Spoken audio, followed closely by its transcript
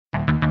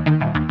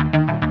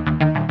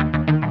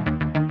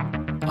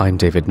I'm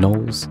David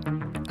Knowles,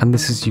 and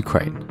this is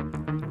Ukraine,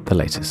 the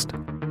latest.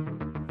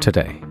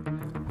 Today,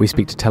 we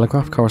speak to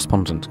Telegraph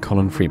correspondent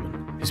Colin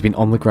Freeman, who's been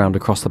on the ground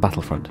across the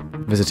battlefront,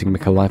 visiting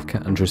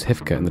Mykolaivka and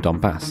Druzhivka in the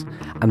Donbas,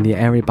 and the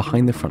area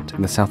behind the front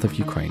in the south of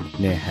Ukraine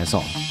near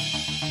Kherson.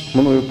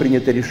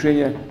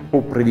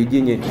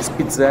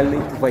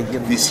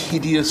 This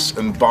hideous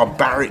and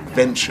barbaric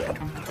venture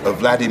of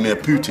Vladimir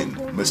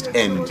Putin must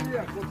end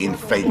in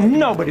failure.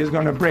 Nobody's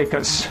going to break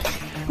us.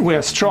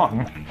 We're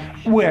strong.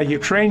 We're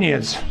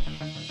Ukrainians.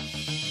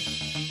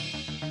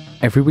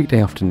 Every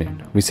weekday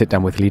afternoon, we sit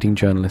down with leading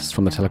journalists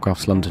from the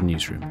Telegraph's London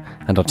newsroom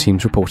and our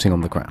teams reporting on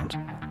the ground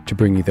to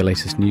bring you the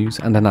latest news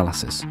and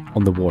analysis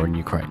on the war in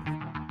Ukraine.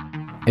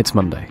 It's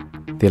Monday,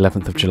 the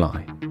 11th of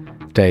July,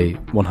 day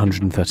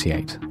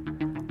 138.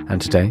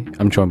 And today,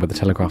 I'm joined by the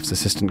Telegraph's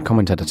assistant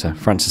comment editor,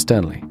 Francis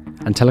Dearnley,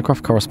 and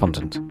Telegraph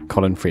correspondent,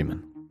 Colin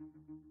Freeman.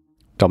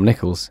 Dom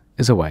Nichols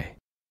is away.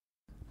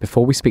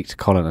 Before we speak to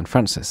Colin and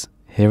Francis,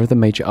 here are the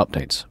major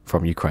updates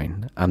from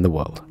Ukraine and the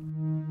world.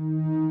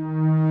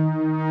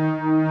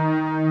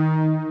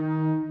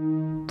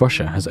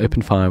 Russia has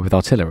opened fire with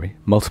artillery,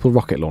 multiple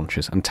rocket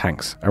launchers and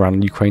tanks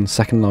around Ukraine's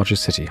second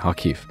largest city,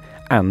 Kharkiv,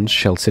 and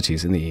shelled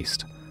cities in the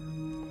east.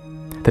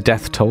 The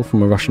death toll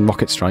from a Russian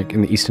rocket strike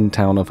in the eastern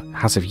town of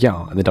Haziv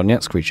Yar in the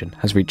Donetsk region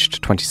has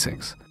reached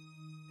 26.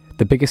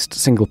 The biggest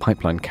single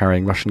pipeline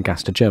carrying Russian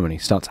gas to Germany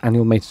starts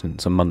annual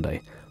maintenance on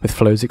Monday, with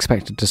flows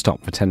expected to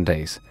stop for 10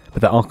 days,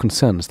 but there are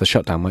concerns the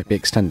shutdown might be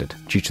extended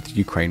due to the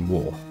Ukraine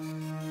war.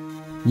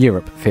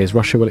 Europe fears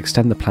Russia will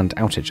extend the planned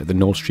outage at the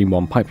Nord Stream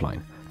 1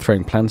 pipeline,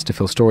 throwing plans to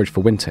fill storage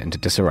for winter into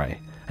disarray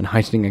and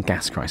heightening a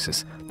gas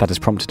crisis that has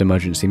prompted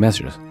emergency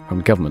measures from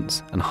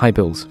governments and high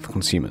bills for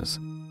consumers.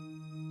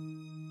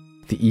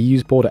 The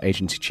EU's border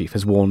agency chief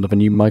has warned of a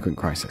new migrant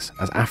crisis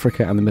as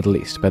Africa and the Middle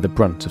East bear the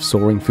brunt of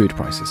soaring food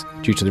prices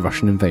due to the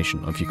Russian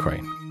invasion of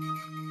Ukraine.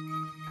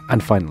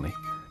 And finally,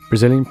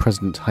 Brazilian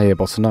President Jair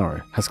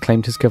Bolsonaro has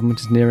claimed his government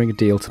is nearing a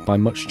deal to buy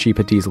much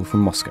cheaper diesel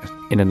from Moscow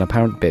in an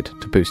apparent bid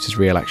to boost his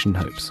re-election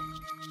hopes.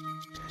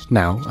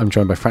 Now, I'm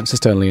joined by Francis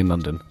Dearnley in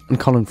London and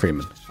Colin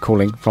Freeman,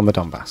 calling from the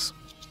Donbas.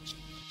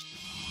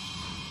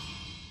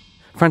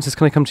 Francis,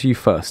 can I come to you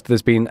first?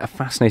 There's been a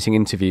fascinating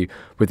interview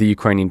with the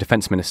Ukrainian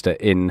Defence Minister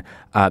in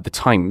The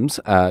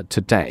Times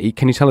today.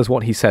 Can you tell us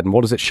what he said and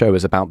what does it show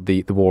us about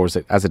the war as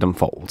it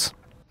unfolds?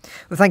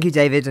 Well, thank you,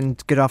 David,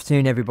 and good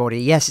afternoon, everybody.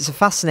 Yes, it's a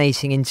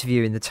fascinating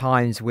interview in The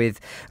Times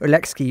with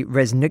Oleksiy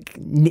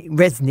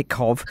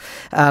Reznikov,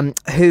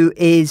 who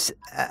is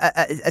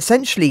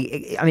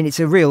essentially, I mean, it's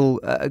a real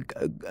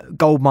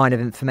goldmine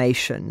of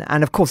information.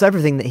 And of course,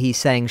 everything that he's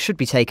saying should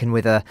be taken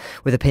with a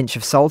pinch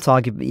of salt,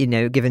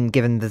 arguably,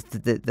 given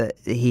that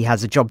he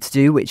has a job to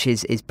do, which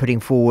is putting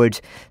forward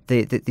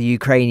the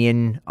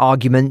Ukrainian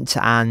argument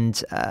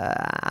and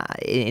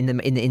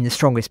in the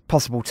strongest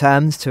possible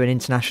terms to an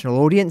international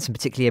audience, and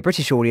particularly a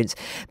British audience.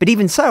 But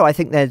even so, I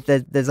think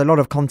there's a lot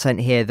of content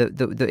here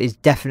that is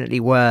definitely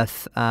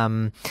worth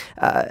having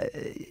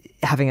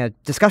a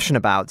discussion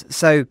about.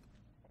 So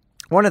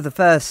one of the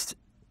first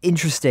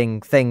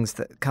interesting things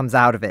that comes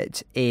out of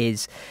it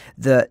is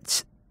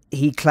that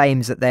he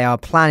claims that they are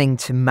planning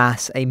to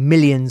mass a 1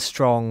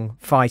 million-strong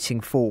fighting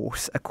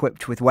force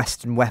equipped with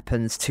Western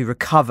weapons to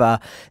recover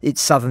its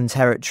southern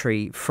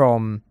territory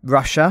from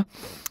Russia.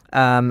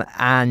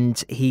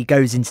 And he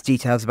goes into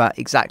details about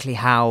exactly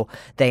how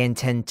they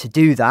intend to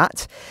do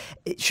that.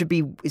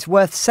 It's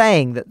worth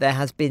saying that there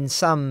has been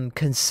some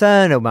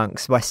concern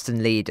amongst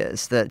Western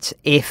leaders that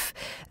if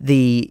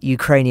the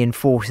Ukrainian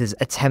forces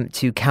attempt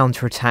to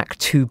counterattack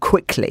too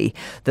quickly,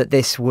 that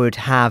this would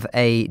have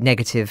a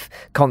negative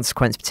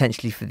consequence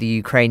potentially for the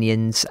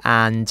Ukrainians,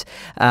 and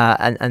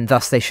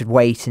thus they should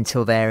wait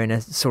until they're in a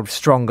sort of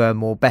stronger,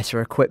 more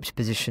better equipped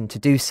position to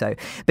do so.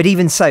 But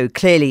even so,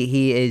 clearly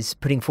he is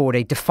putting forward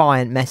a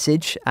defiant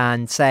message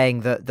and saying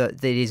that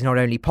it is not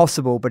only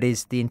possible but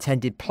is the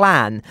intended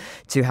plan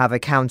to have a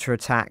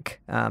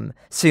counterattack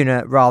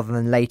sooner rather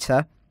than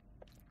later.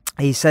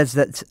 He says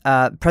that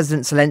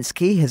President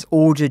Zelensky has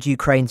ordered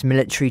Ukraine's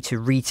military to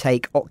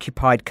retake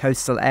occupied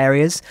coastal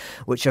areas,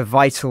 which are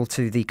vital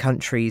to the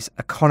country's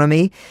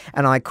economy.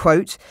 And I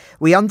quote,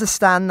 "We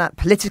understand that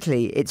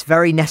politically it's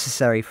very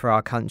necessary for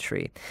our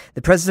country.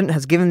 The president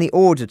has given the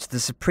order to the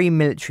supreme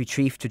military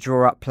chief to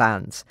draw up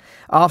plans.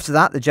 After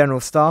that, the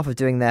general staff are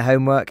doing their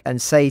homework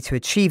and say to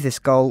achieve this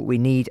goal, we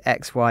need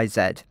X, Y,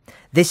 Z.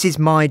 This is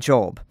my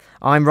job.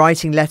 I'm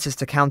writing letters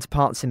to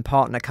counterparts in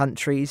partner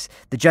countries.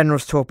 The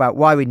generals talk about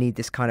why we need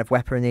this kind of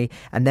weaponry,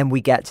 and then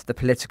we get to the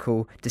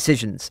political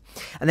decisions."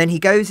 And then he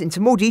goes into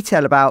more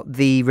detail about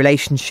the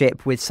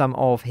relationship with some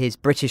of his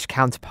British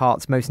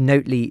counterparts, most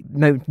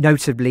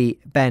notably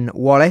Ben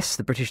Wallace,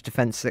 the British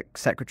Defence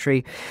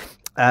Secretary,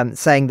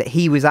 saying that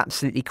he was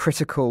absolutely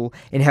critical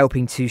in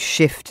helping to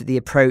shift the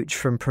approach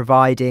from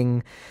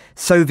providing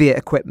Soviet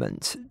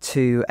equipment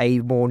to a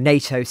more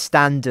NATO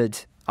standard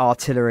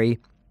artillery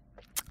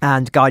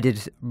and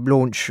guided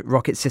launch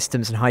rocket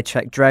systems and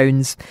high-tech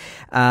drones,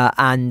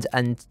 and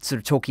sort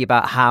of talking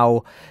about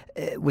how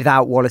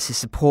without Wallace's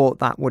support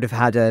that would have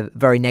had a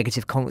very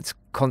negative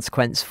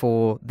consequence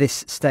for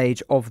this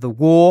stage of the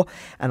war.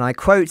 And I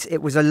quote,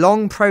 "It was a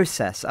long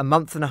process, a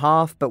month and a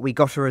half, but we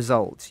got a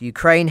result.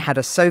 Ukraine had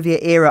a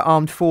Soviet-era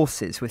armed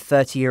forces with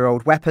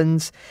 30-year-old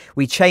weapons.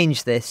 We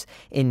changed this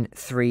in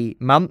 3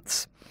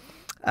 months."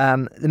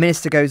 The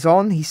minister goes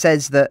on. He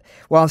says that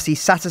whilst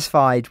he's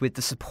satisfied with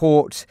the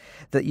support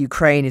that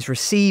Ukraine is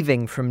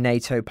receiving from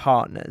NATO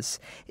partners,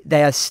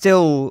 there is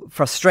still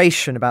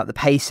frustration about the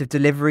pace of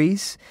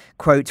deliveries.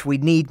 Quote, "We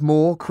need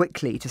more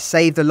quickly to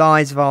save the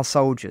lives of our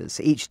soldiers.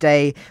 Each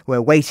day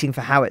we're waiting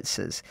for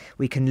howitzers.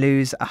 We can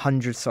lose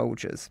 100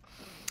 soldiers."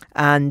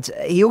 And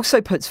he also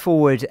puts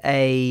forward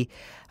a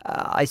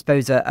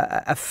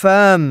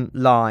firm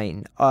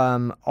line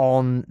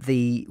on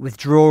the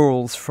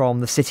withdrawals from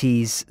the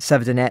cities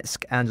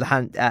Severodonetsk and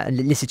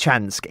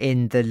Lysychansk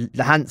in the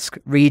Luhansk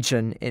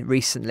region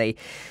recently,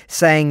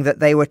 saying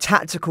that they were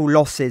tactical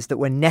losses that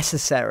were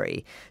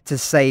necessary to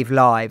save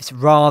lives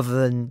rather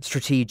than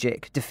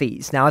strategic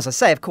defeats. Now, as I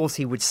say, of course,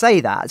 he would say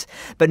that,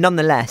 but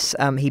nonetheless,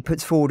 he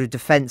puts forward a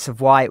defence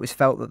of why it was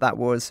felt that that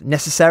was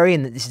necessary,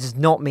 and that this does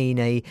not mean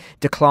a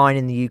decline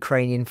in the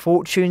Ukrainian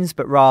fortunes,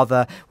 but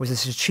rather was a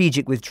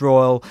strategic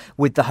withdrawal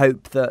with the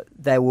hope that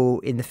there will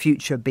in the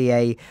future be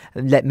a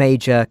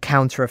major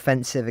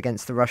counter-offensive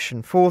against the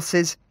Russian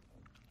forces.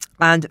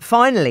 And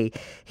finally,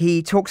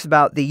 he talks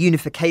about the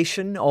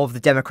unification of the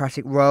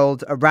democratic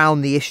world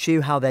around the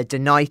issue, how they're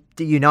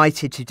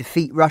united to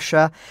defeat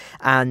Russia,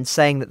 and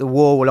saying that the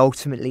war will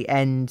ultimately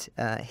end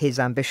his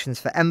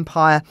ambitions for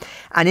empire.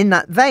 And in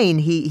that vein,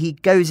 he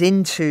goes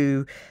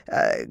into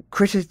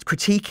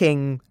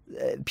critiquing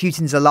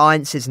Putin's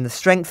alliances and the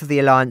strength of the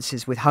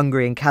alliances with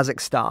Hungary and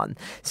Kazakhstan,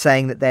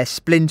 saying that they're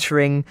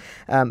splintering,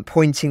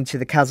 pointing to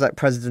the Kazakh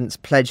president's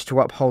pledge to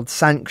uphold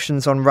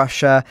sanctions on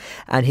Russia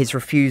and his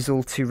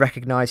refusal to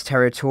recognise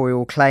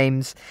territorial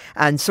claims,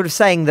 and sort of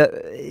saying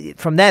that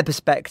from their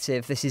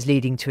perspective this is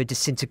leading to a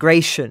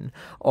disintegration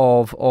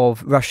of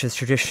Russia's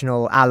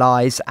traditional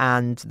allies,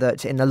 and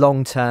that in the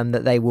long term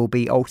that they will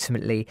be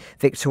ultimately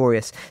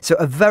victorious. So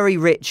a very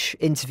rich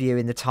interview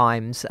in the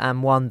Times,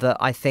 and one that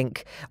I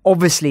think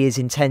obviously is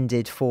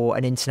intended for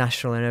an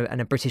international and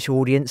a British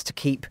audience to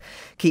keep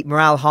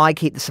morale high,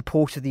 keep the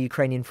support of the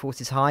Ukrainian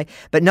forces high,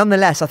 but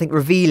nonetheless I think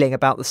revealing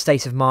about the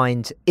state of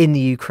mind in the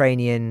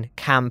Ukrainian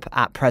camp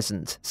at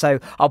present. So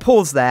I'll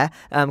pause there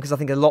because I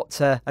think a lot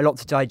to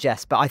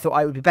digest, but I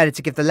thought it would be better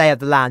to give the lay of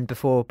the land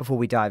before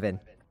we dive in.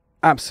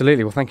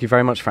 Absolutely. Well, thank you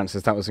very much,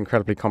 Francis. That was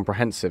incredibly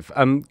comprehensive.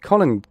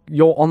 Colin,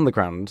 you're on the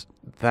ground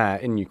there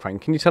in Ukraine.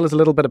 Can you tell us a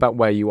little bit about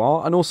where you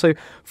are? And also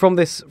from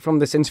this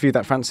interview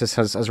that Francis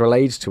has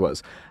relayed to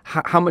us,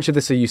 how much of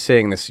this are you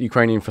seeing, this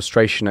Ukrainian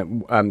frustration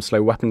at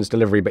slow weapons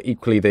delivery, but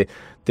equally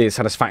the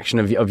satisfaction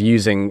of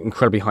using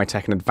incredibly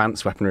high-tech and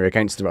advanced weaponry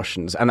against the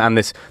Russians, and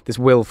this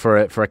will for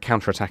a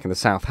counterattack in the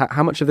south?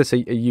 How much of this are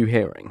you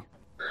hearing?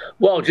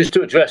 Well, just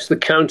to address the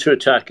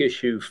counterattack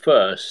issue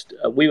first,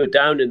 we were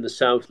down in the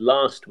south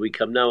last week.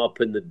 I'm now up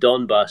in the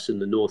Donbas in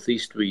the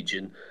northeast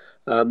region.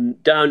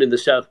 Down in the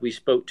south, we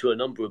spoke to a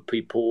number of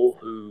people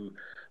who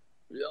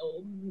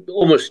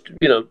almost,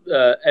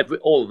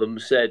 all of them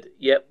said,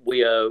 yep,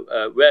 we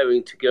are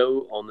raring to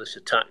go on this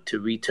attack to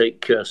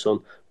retake Kherson,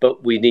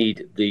 but we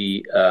need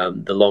the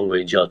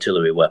long-range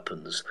artillery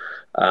weapons,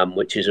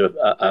 which is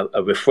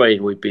a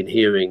refrain we've been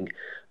hearing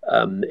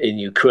in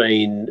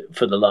Ukraine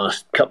for the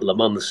last couple of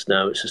months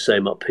now. It's the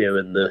same up here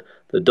in the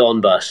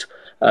Donbas.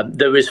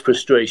 There is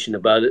frustration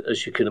about it,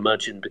 as you can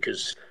imagine,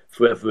 because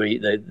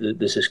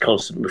there's this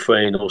constant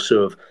refrain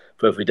also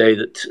for every day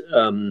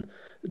that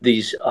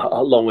these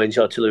long-range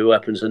artillery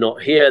weapons are not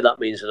here. That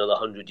means another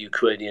 100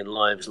 Ukrainian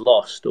lives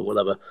lost or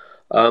whatever.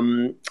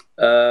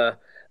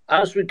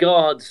 As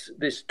regards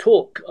this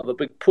talk of a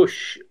big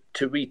push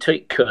to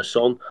retake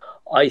Kherson,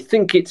 I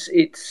think it's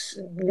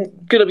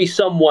going to be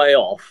some way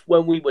off.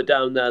 When we were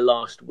down there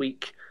last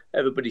week,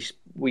 everybody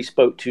we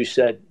spoke to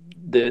said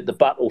the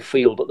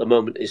battlefield at the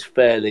moment is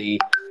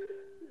fairly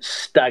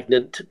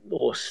stagnant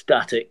or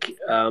static.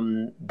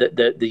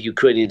 That the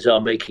Ukrainians are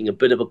making a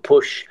bit of a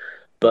push,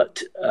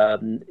 but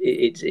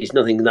it's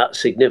nothing that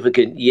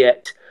significant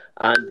yet.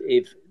 And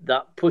if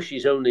that push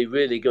is only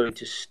really going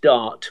to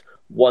start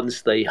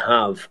once they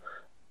have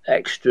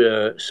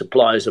extra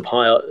supplies of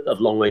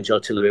long-range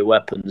artillery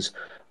weapons,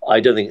 I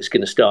don't think it's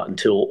going to start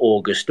until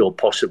August or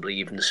possibly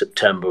even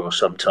September or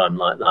sometime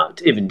like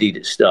that, if indeed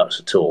it starts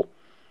at all.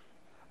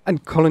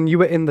 And Colin, you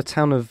were in the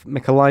town of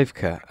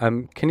Mykolaivka.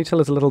 Can you tell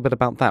us a little bit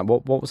about that?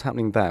 What was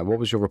happening there? What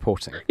was your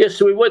reporting? Yes,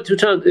 so we went to a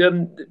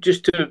town,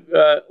 just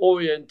to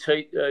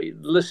orientate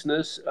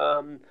listeners.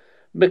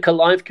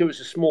 Mykolaivka is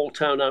a small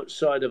town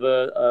outside of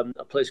a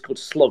place called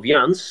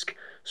Slovyansk.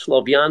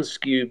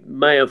 Slovyansk, you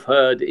may have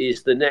heard,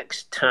 is the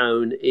next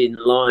town in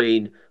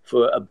line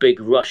for a big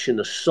Russian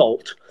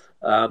assault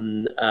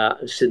in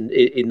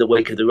the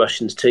wake of the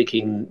Russians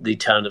taking the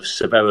town of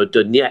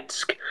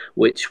Severodonetsk,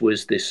 which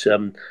was this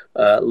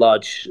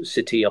large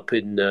city up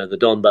in the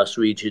Donbas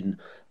region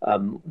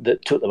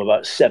that took them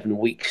about 7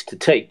 weeks to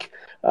take.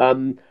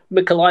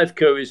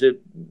 Mykolaivka is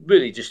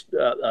really just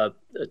a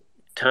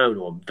town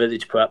or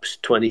village, perhaps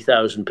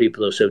 20,000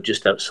 people or so,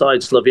 just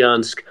outside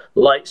Slavyansk.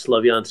 Like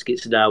Slavyansk,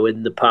 it's now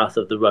in the path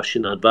of the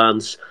Russian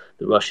advance.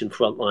 The Russian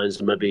front lines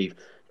are maybe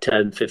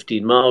 10,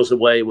 15 miles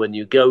away. When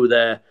you go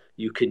there,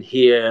 you can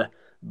hear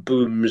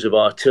booms of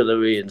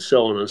artillery and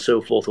so on and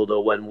so forth,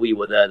 although when we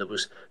were there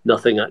was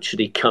nothing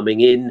actually coming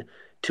in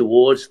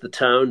towards the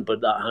town, but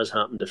that has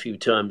happened a few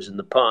times in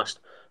the past.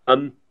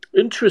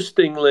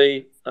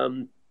 Interestingly,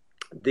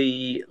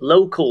 the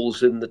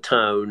locals in the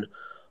town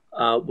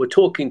were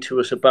talking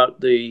to us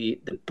about the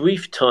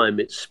brief time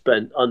it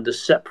spent under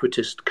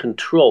separatist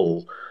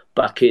control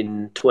back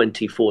in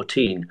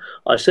 2014.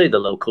 I say the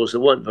locals,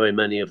 there weren't very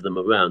many of them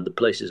around. The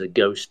place is a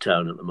ghost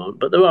town at the moment,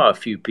 but there are a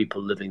few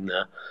people living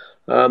there.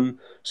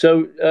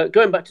 So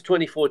going back to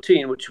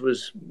 2014, which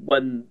was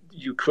when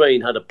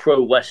Ukraine had a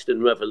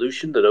pro-Western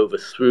revolution that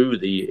overthrew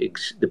the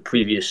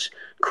previous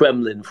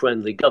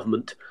Kremlin-friendly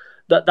government,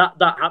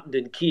 that happened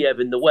in Kiev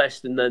in the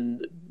West, and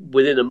then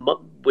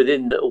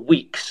within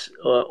weeks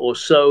or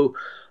so,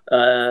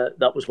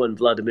 that was when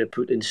Vladimir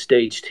Putin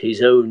staged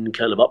his own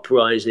kind of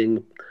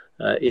uprising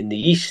in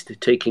the East,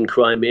 taking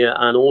Crimea,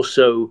 and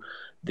also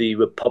the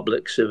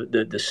republics of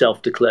the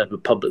self-declared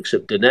republics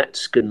of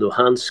Donetsk and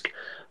Luhansk.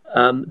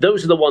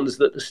 Those are the ones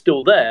that are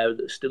still there,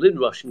 that are still in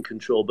Russian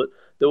control. But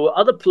there were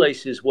other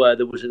places where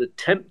there was an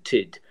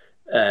attempted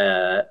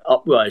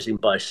uprising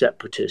by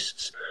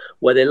separatists,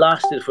 where they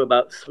lasted for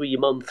about 3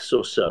 months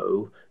or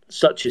so,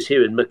 such as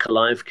here in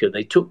Mykolaivka.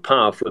 They took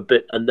power for a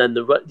bit, and then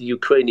the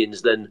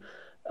Ukrainians then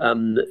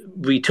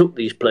retook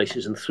these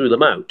places and threw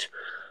them out.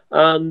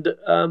 And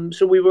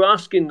so we were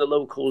asking the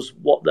locals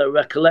what their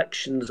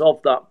recollections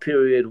of that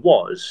period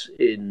was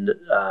in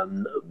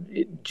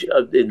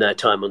their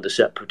time under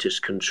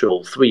separatist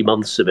control, 3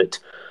 months of it.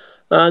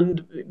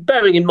 And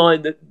bearing in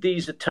mind that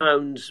these are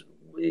towns,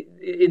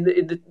 in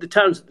the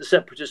towns that the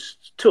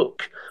separatists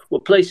took, were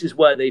places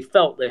where they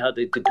felt they had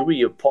a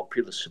degree of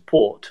popular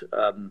support,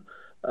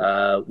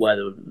 where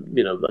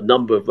a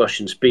number of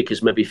Russian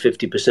speakers, maybe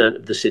 50%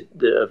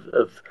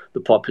 of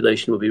the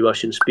population would be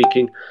Russian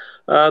speaking.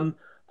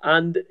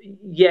 And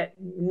yet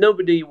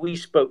nobody we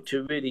spoke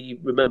to really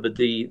remembered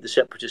the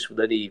separatists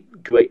with any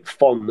great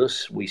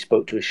fondness. We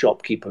spoke to a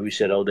shopkeeper who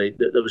said,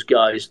 those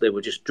guys, they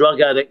were just drug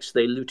addicts.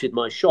 They looted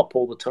my shop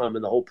all the time,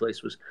 and the whole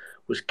place was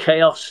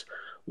chaos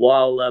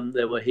while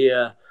they were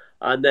here.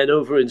 And then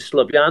over in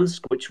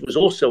Slavyansk, which was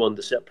also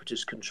under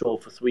separatist control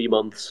for 3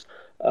 months,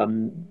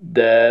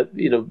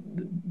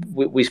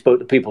 we spoke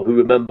to people who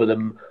remember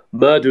them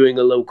murdering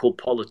a local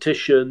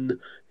politician,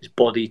 his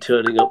body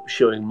turning up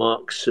showing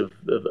marks of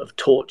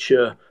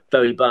torture,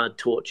 very bad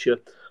torture.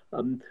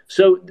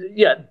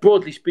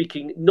 Broadly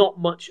speaking, not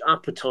much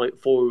appetite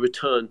for a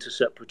return to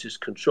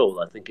separatist control,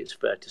 I think it's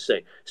fair to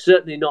say.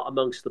 Certainly not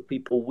amongst the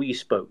people we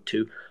spoke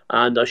to.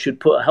 And I should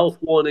put a health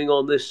warning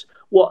on this.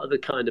 What are the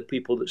kind of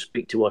people that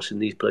speak to us in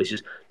these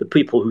places? The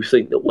people who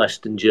think that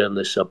Western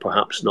journalists are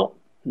perhaps not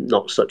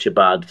such a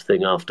bad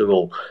thing after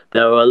all.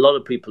 There are a lot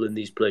of people in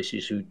these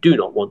places who do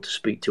not want to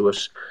speak to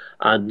us,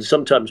 and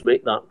sometimes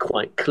make that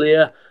quite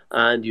clear.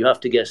 And you have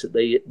to guess that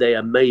they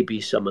are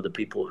maybe some of the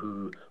people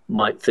who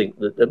might think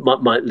that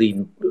might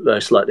lean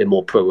slightly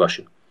more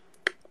pro-Russian.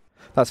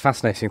 That's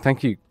fascinating.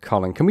 Thank you,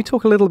 Colin. Can we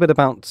talk a little bit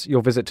about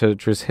your visit to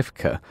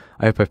Druzhivka?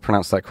 I hope I've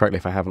pronounced that correctly.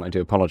 If I haven't, I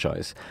do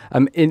apologise.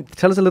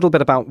 Tell us a little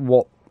bit about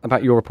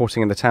your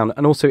reporting in the town,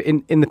 and also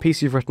in the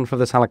piece you've written for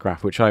the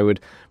Telegraph, which I would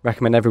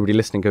recommend everybody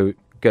listening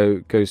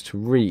goes to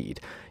read.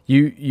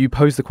 You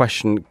pose the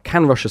question: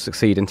 can Russia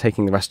succeed in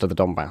taking the rest of the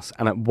Donbas,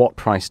 and at what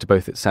price to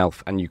both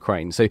itself and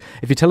Ukraine? So,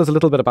 if you tell us a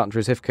little bit about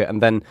Druzhivka, and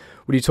then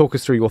would you talk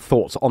us through your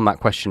thoughts on that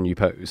question you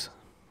pose?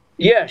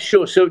 Yeah,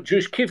 sure. So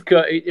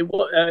Druzhivka,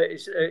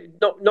 it's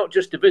not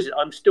just a visit.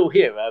 I'm still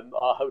here.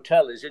 Our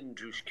hotel is in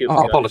Druzhivka.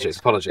 Oh, apologies.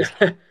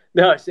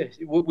 No,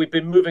 we've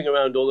been moving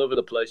around all over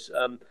the place.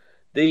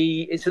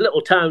 It's a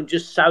little town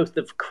just south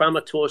of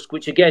Kramatorsk,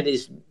 which again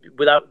is,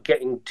 without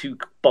getting too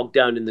bogged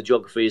down in the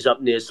geography, is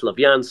up near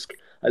Slavyansk,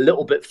 a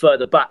little bit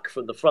further back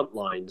from the front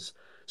lines,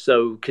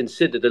 so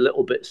considered a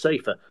little bit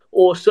safer.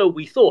 Or so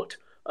we thought,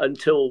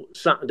 until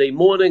Saturday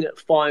morning at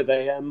 5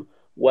 a.m,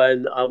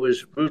 when I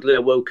was rudely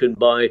awoken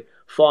by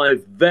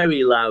 5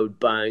 very loud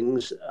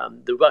bangs.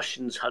 The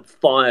Russians had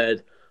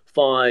fired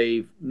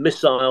 5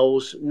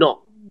 missiles,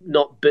 not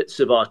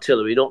bits of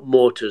artillery, not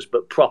mortars,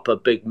 but proper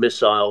big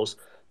missiles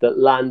that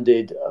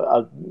landed,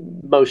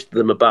 most of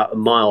them about a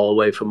mile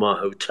away from our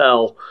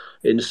hotel,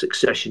 in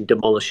succession,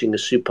 demolishing a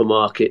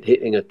supermarket,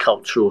 hitting a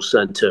cultural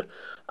centre,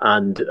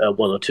 and 1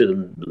 or 2 of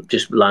them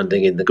just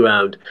landing in the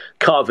ground,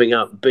 carving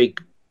out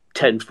big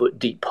 10-foot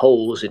deep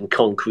holes in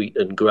concrete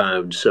and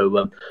ground.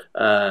 So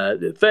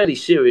fairly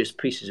serious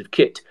pieces of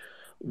kit.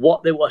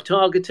 What they were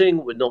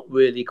targeting, we're not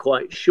really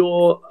quite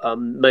sure.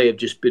 May have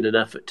just been an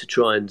effort to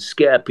try and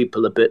scare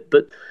people a bit.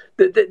 But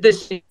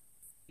this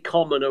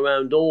common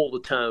around all the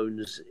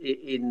towns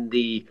in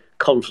the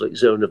conflict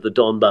zone of the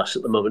Donbas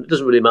at the moment. It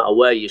doesn't really matter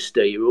where you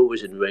stay; you're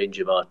always in range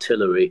of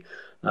artillery.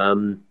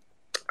 And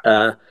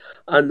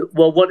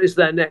well, what is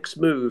their next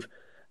move?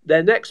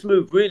 Their next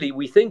move, really,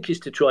 we think, is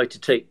to try to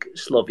take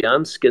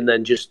Slovyansk and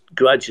then just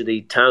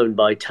gradually, town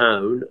by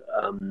town,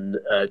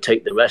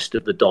 take the rest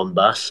of the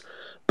Donbas.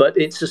 But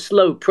it's a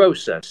slow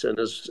process, and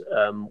as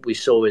we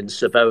saw in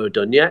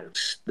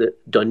Severodonetsk,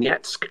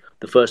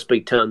 the first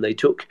big town they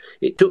took,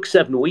 it took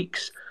 7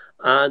 weeks.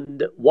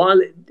 And while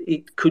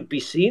it could be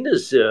seen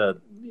as a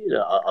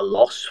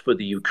loss for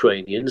the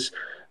Ukrainians,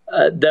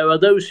 there are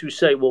those who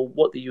say, well,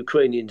 what the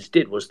Ukrainians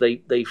did was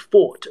they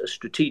fought a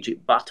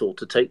strategic battle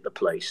to take the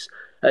place,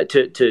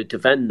 to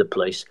defend the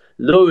place,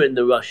 luring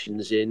the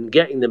Russians in,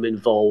 getting them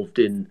involved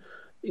in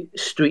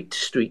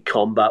street-to-street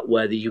combat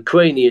where the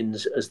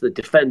Ukrainians, as the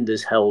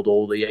defenders, held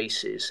all the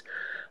aces,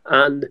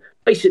 and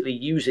basically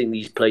using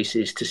these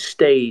places to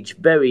stage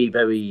very,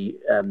 very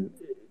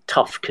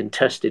tough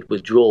contested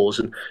withdrawals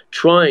and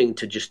trying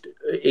to just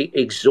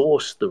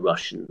exhaust the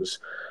Russians.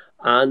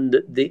 And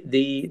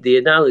the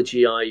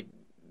analogy I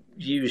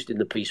used in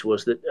the piece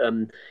was that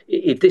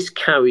if this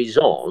carries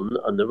on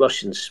and the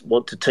Russians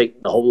want to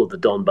take the whole of the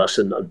Donbas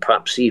and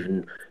perhaps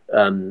even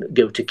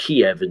go to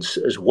Kiev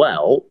as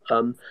well,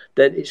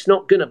 then it's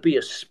not going to be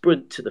a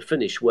sprint to the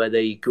finish where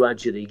they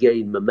gradually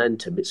gain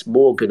momentum. It's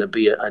more going to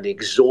be an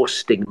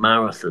exhausting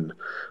marathon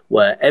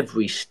where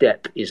every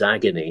step is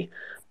agony.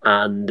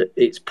 And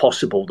it's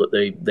possible that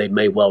they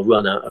may well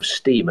run out of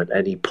steam at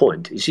any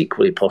point. It's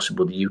equally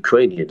possible the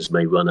Ukrainians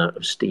may run out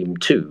of steam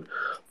too.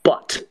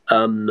 But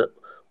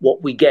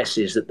what we guess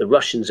is that the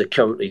Russians are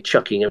currently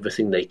chucking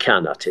everything they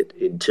can at it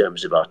in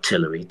terms of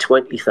artillery.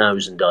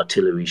 20,000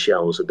 artillery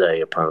shells a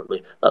day,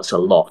 apparently. That's a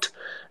lot.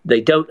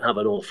 They don't have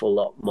an awful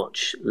lot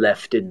much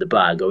left in the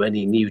bag or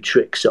any new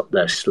tricks up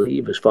their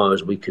sleeve as far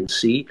as we can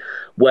see,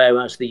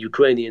 whereas the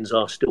Ukrainians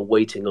are still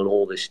waiting on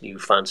all this new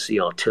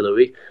fancy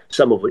artillery,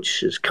 some of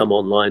which has come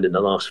online in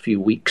the last few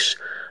weeks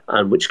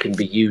and which can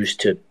be used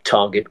to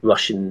target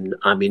Russian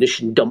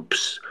ammunition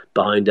dumps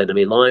behind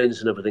enemy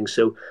lines and everything.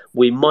 So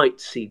we might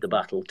see the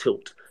battle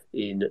tilt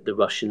in the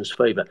Russians'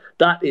 favour.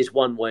 That is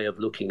one way of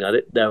looking at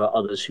it. There are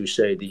others who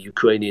say the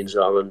Ukrainians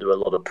are under a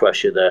lot of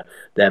pressure.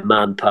 Their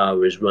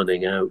manpower is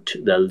running out.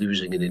 They're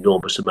losing an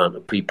enormous amount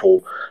of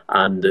people,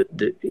 and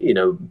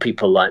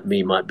people like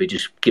me might be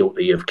just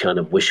guilty of kind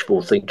of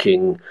wishful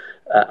thinking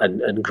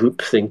and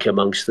groupthink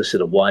amongst the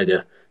sort of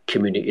wider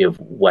community of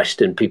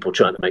Western people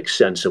trying to make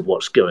sense of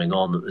what's going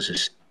on. That there's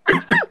this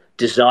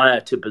desire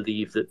to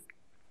believe that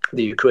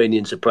the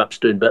Ukrainians are perhaps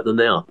doing better than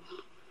they are.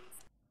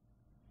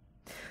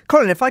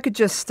 Colin, if I could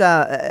just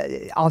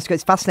ask you,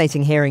 it's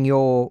fascinating hearing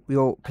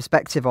your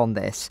perspective on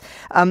this.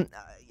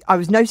 I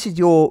was noted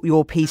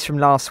your piece from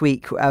last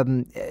week,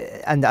 and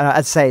as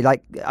I say,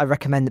 I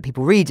recommend that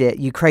people read it.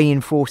 Ukrainian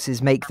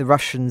forces make the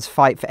Russians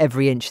fight for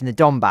every inch in the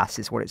Donbas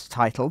is what it's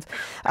titled.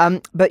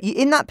 But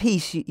in that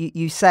piece,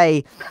 you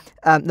say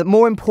that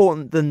more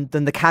important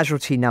than the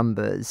casualty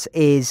numbers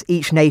is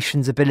each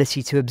nation's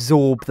ability to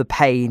absorb the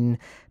pain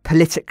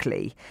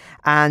politically,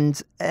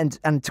 and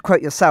to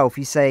quote yourself,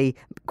 you say,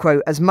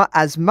 quote, as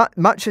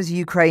much as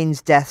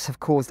Ukraine's deaths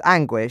have caused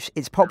anguish,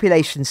 its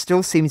population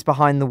still seems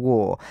behind the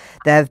war.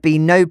 There have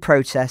been no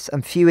protests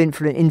and few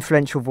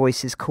influential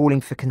voices calling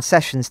for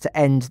concessions to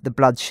end the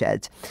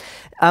bloodshed.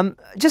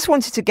 Just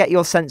wanted to get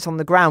your sense on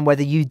the ground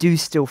whether you do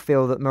still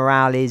feel that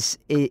morale is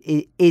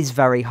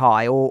very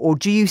high, or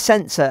do you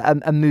sense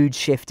a mood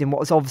shift in what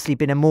has obviously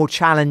been a more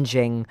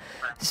challenging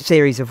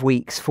series of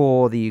weeks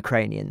for the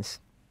Ukrainians?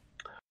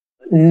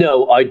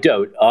 No, I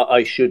don't.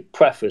 I should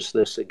preface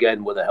this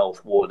again with a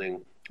health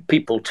warning.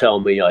 People tell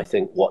me, I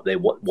think, what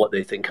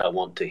they think I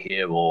want to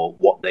hear or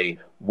what they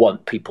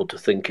want people to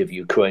think of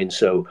Ukraine.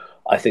 So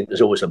I think there's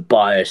always a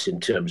bias in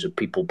terms of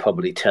people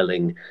probably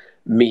telling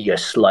me a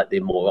slightly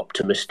more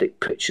optimistic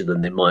picture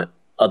than they might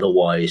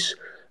otherwise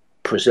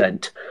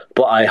present.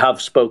 But I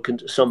have spoken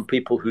to some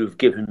people who've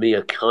given me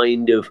a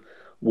kind of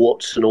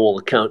what's an all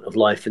account of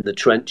life in the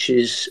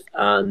trenches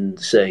and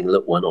saying,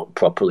 look, we're not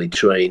properly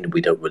trained. We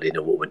don't really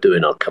know what we're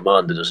doing. Our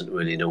commander doesn't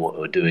really know what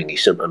we're doing. He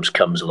sometimes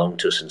comes along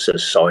to us and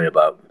says sorry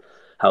about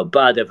how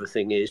bad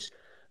everything is.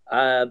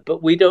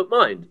 But we don't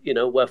mind.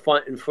 We're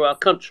fighting for our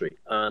country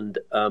and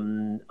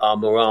our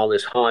morale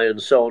is high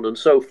and so on and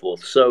so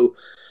forth. So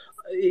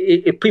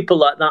if people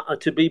like that are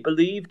to be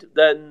believed,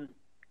 then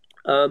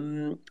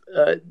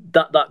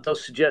that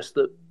does suggest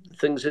that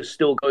things are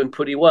still going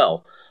pretty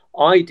well.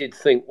 I did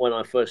think when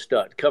I first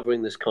started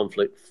covering this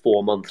conflict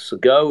 4 months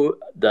ago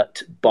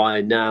that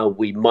by now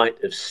we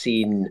might have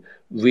seen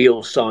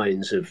real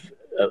signs of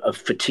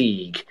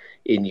fatigue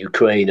in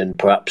Ukraine and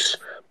perhaps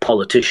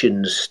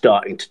politicians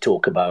starting to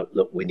talk about,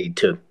 look, we need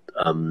to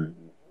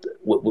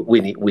we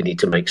need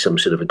to make some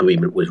sort of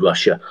agreement with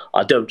Russia.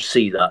 I don't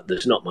see that.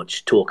 There's not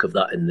much talk of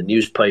that in the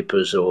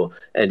newspapers or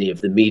any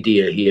of the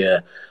media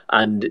here,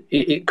 and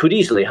it could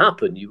easily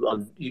happen.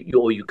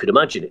 Or you could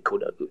imagine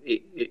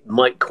it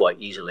might quite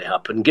easily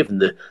happen, given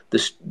that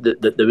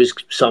there is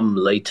some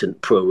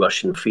latent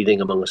pro-Russian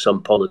feeling among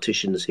some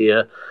politicians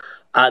here,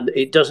 and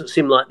it doesn't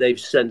seem like they've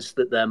sensed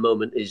that their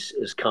moment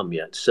has come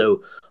yet.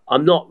 So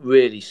I'm not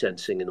really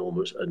sensing an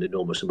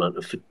enormous amount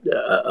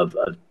of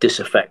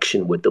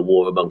disaffection with the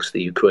war amongst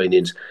the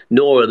Ukrainians,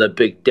 nor are there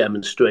big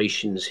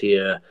demonstrations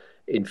here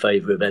in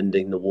favour of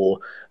ending the war.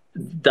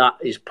 That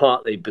is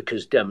partly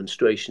because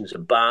demonstrations are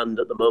banned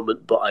at the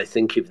moment, but I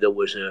think if there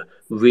was a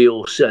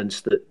real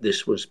sense that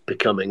this was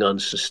becoming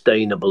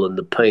unsustainable and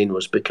the pain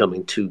was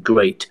becoming too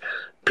great,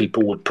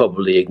 people would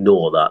probably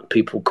ignore that.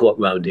 People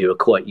around here are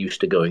quite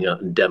used to going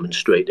out and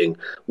demonstrating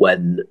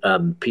when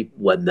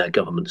their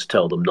governments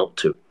tell them not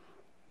to.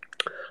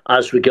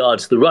 As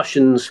regards the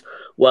Russians,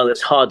 well,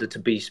 it's harder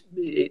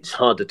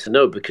to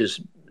know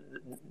because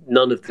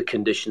none of the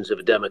conditions of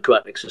a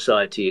democratic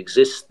society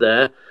exist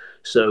there.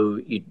 So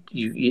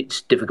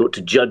it's difficult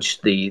to judge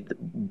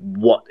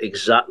what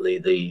exactly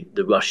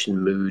the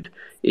Russian mood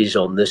is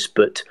on this.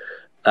 But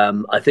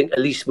I think at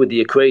least with the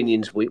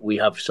Ukrainians, we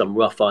have some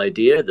rough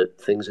idea that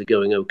things are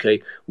going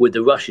okay. With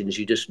the Russians,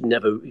 you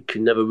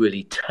can never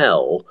really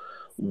tell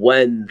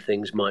when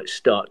things might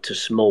start to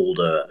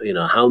smolder.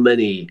 How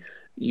many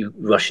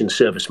Russian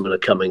servicemen are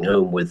coming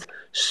home with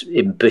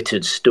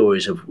embittered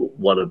stories of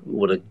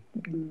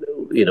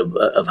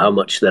of how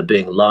much they're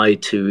being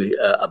lied to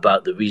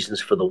about the reasons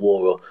for the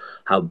war or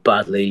how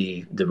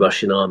badly the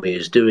Russian army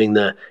is doing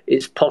there.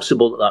 It's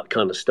possible that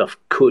kind of stuff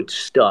could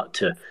start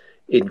to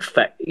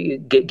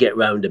get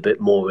round a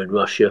bit more in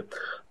Russia,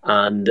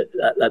 and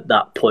at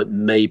that point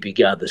maybe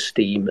gather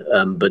steam,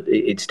 but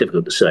it's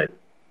difficult to say.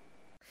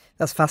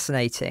 That's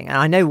fascinating. And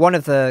I know one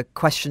of the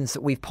questions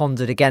that we've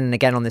pondered again and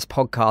again on this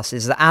podcast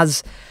is that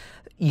as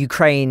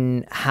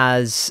Ukraine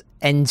has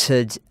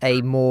entered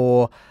a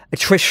more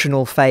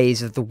attritional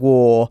phase of the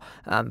war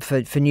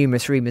for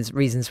numerous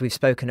reasons we've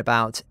spoken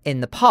about in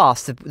the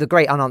past, the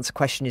great unanswered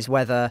question is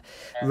whether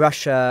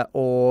Russia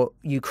or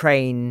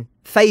Ukraine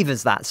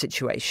favours that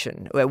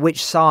situation,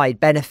 which side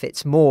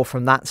benefits more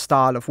from that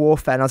style of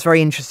warfare. And I was very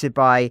interested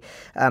by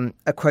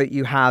a quote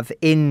you have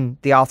in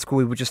the article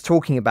we were just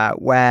talking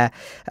about, where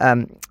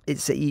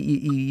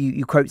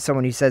you quote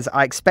someone who says,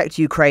 "I expect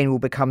Ukraine will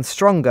become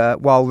stronger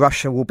while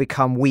Russia will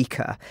become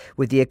weaker,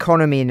 with the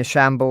economy in a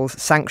shambles,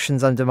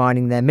 sanctions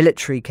undermining their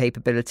military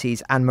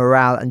capabilities, and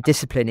morale and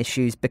discipline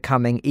issues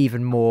becoming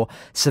even more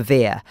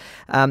severe."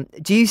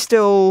 Do you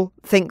still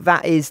think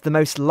that is the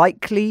most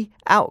likely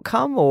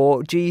outcome,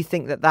 or do you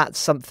think that that's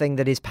something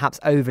that is perhaps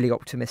overly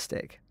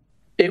optimistic?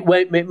 It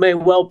may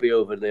well be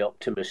overly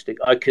optimistic.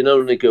 I can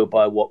only go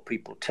by what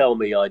people tell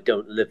me. I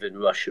don't live in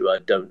Russia. I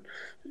don't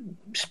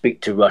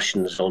speak to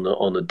Russians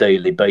on a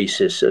daily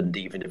basis, and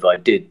even if I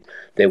did,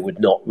 they would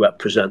not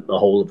represent the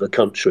whole of the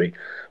country.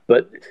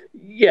 But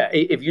yeah,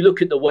 if you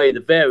look at the way the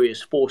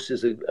various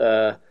forces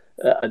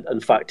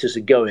and factors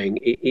are going,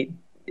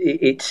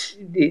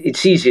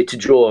 it's easier to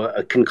draw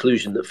a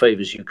conclusion that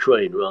favours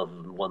Ukraine rather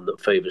than one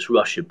that favours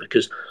Russia,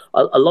 because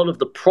a lot of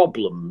the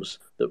problems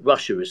that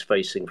Russia is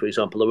facing, for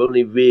example, are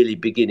only really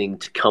beginning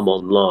to come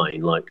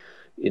online, like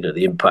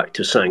the impact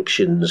of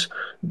sanctions,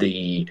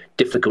 the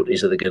difficulties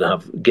that they're going to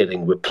have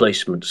getting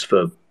replacements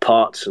for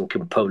parts and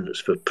components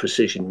for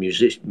precision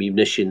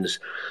munitions,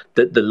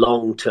 that the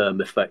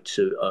long-term effects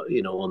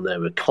on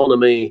their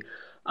economy,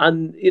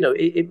 and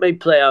it may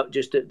play out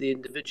just at the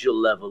individual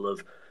level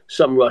of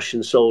some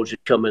Russian soldier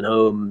coming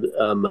home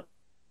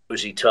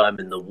rosy time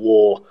in the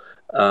war,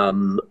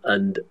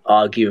 and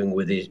arguing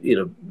with his,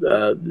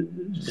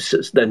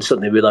 then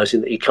suddenly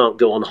realizing that he can't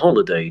go on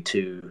holiday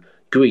to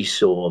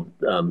Greece or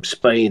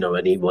Spain or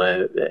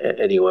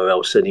anywhere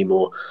else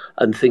anymore,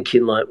 and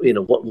thinking like,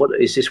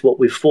 what is this? What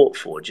we've fought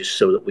for? Just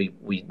so that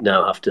we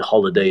now have to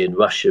holiday in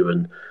Russia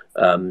and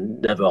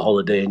never a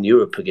holiday in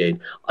Europe again.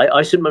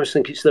 I sometimes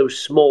think it's those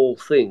small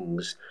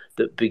things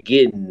that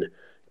begin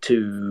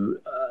to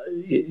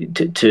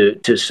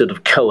sort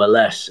of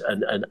coalesce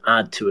and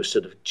add to a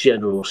sort of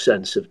general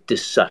sense of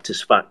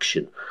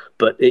dissatisfaction.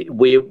 But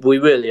we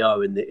really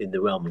are in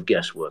the realm of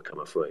guesswork, I'm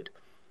afraid.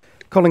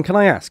 Colin, can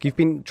I ask, you've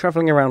been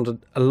travelling around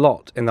a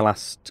lot in the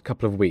last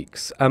couple of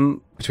weeks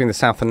between the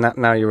south and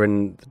now you're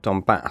in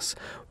Donbas.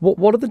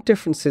 What are the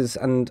differences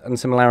and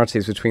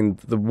similarities between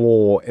the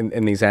war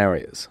in these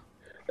areas?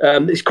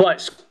 It's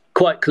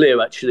quite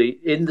clear, actually.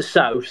 In the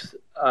south,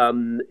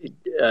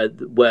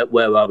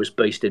 where I was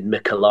based in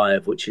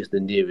Mykolaivka, which is the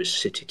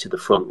nearest city to the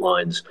front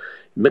lines.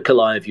 In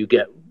Mykolaivka, you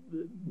get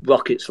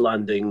rockets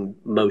landing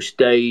most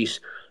days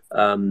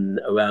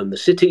around the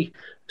city,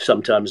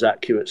 sometimes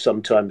accurate,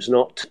 sometimes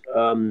not.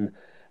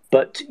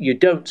 But you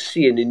don't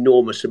see an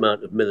enormous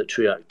amount of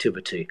military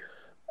activity,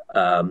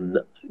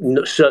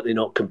 certainly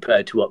not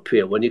compared to up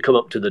here. When you come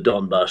up to the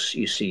Donbas,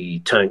 you see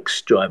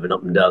tanks driving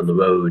up and down the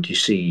road. You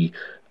see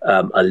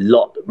a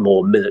lot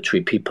more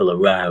military people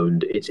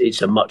around.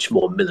 It's a much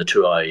more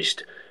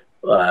militarized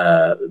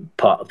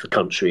part of the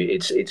country.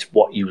 It's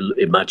what you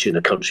imagine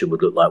a country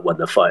would look like when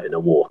they're fighting a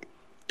war.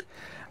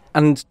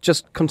 And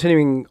just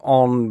continuing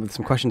on with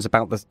some questions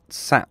about the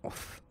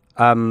south,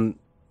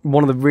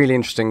 one of the really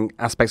interesting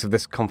aspects of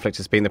this conflict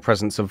has been the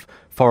presence of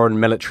foreign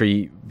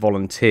military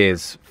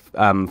volunteers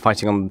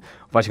fighting on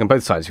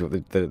both sides. You've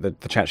got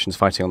the Chechens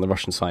fighting on the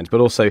Russian side, but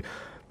also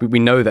we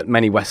know that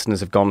many Westerners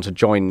have gone to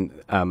join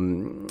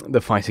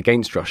the fight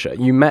against Russia.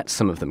 You met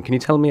some of them. Can you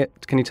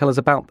tell us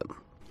about them?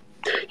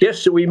 Yes,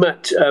 so we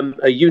met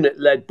a unit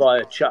led by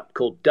a chap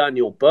called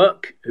Daniel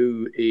Burke,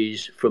 who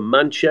is from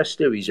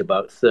Manchester. He's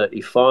about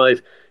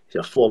 35. He's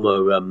a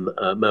former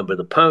member of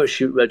the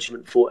parachute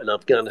regiment, fought in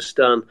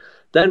Afghanistan,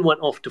 then went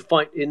off to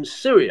fight in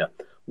Syria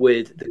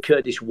with the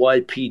Kurdish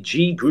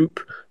YPG group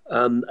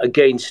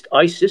against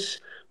ISIS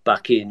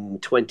back in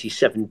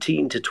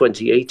 2017 to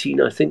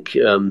 2018, I think.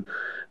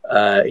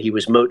 He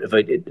was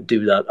motivated to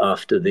do that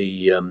after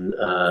the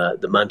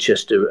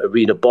Manchester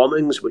arena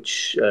bombings,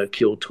 which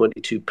killed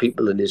 22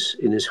 people in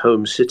his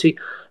home city.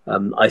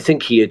 I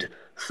think he had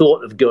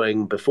thought of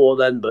going before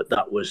then, but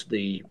that was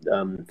the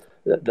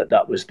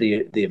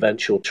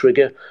eventual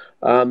trigger.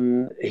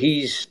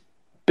 He's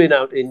been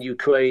out in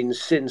Ukraine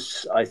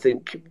since, I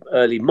think,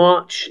 early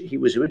March. He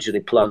was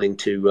originally planning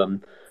to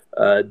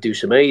do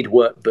some aid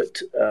work,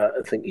 but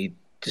I think he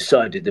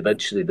decided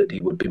eventually that he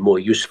would be more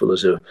useful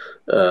as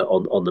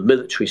on the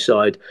military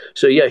side.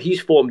 So yeah, he's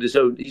formed his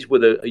own. He's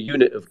with a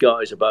unit of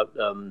guys, about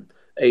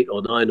 8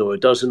 or 9 or a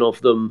dozen of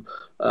them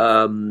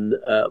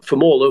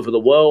from all over the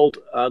world,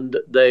 and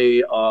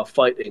they are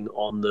fighting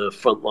on the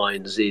front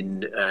lines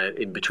in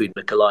between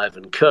Mykolaivka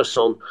and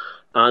Kherson.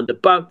 And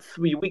about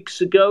 3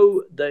 weeks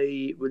ago,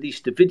 they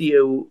released a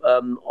video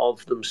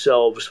of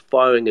themselves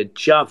firing a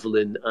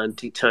Javelin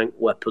anti-tank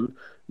weapon,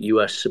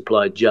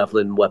 US-supplied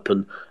Javelin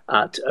weapon,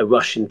 at a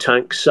Russian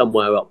tank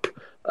somewhere up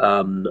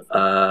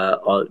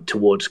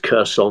towards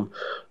Kherson.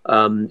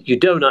 You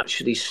don't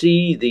actually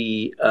see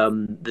the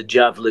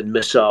Javelin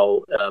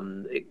missile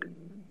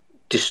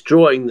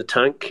destroying the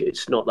tank.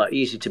 It's not that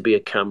easy to be a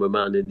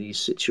cameraman in these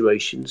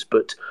situations,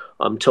 but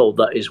I'm told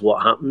that is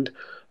what happened.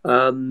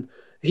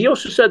 He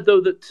also said,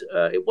 though, that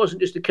it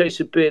wasn't just a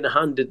case of being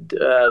handed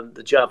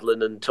the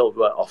Javelin and told,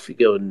 right, off you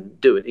go and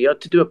do it. He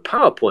had to do a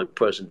PowerPoint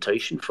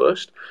presentation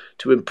first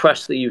to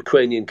impress the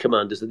Ukrainian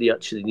commanders that he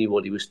actually knew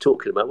what he was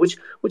talking about, which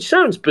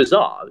sounds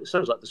bizarre. It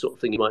sounds like the sort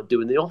of thing you might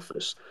do in the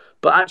office,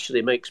 but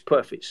actually makes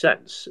perfect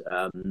sense.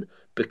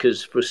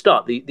 Because for a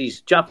start,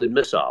 these Javelin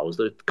missiles,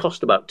 they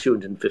cost about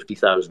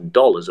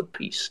 $250,000 a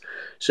piece.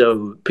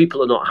 So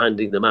people are not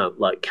handing them out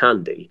like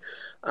candy.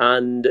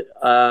 And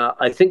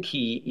I think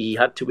he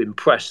had to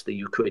impress the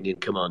Ukrainian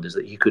commanders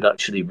that he could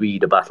actually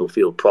read a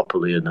battlefield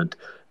properly and had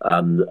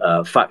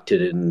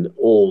factored in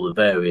all the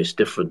various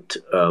different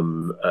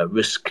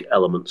risk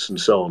elements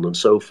and so on and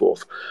so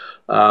forth.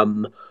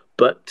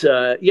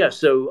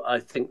 So I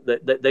think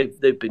that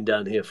they've been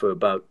down here for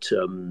about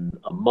a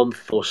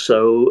month or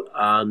so,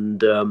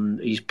 and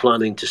he's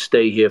planning to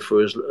stay here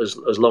for as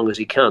long as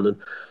he can. And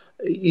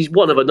he's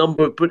one of a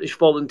number of British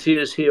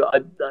volunteers here.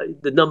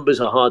 The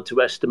numbers are hard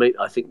to estimate.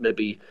 I think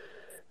maybe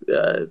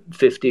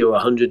 50 or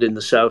 100 in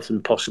the south,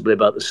 and possibly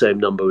about the same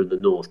number in the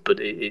north. But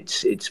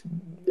it's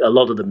a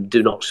lot of them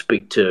do not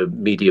speak to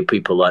media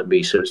people like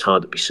me, so it's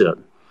hard to be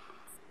certain.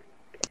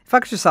 If I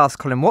could just ask,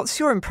 Colin, what's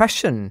your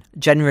impression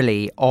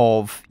generally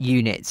of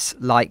units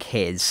like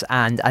his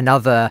and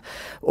another,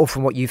 or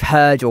from what you've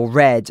heard or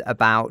read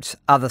about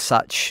other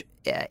such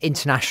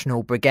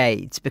international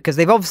brigades, because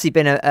they've obviously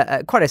been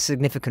quite a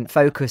significant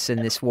focus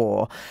in this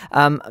war.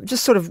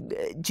 Just sort of,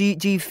 do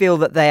you feel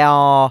that they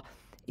are,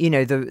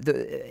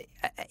 the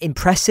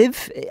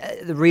impressive,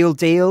 the real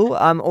deal,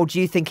 or do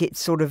you think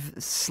it's sort of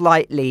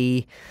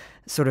slightly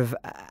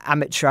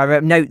amateur? I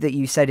note that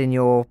you said in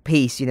your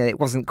piece, it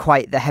wasn't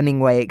quite the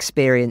Hemingway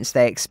experience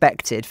they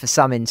expected for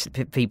some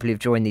people who've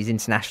joined these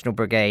international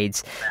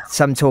brigades.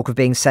 Some talk of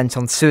being sent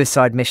on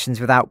suicide missions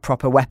without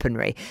proper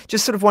weaponry.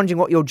 Just sort of wondering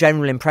what your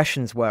general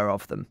impressions were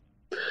of them.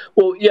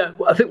 Well, yeah,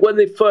 I think when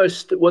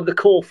the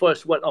call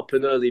first went up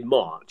in early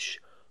March,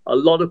 a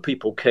lot of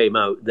people came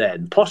out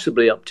then,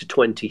 possibly up to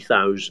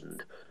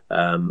 20,000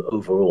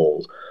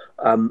 overall.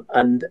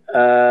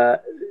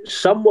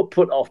 Some were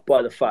put off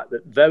by the fact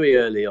that very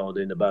early on,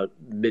 in about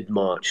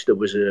mid-March, there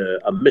was a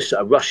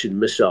Russian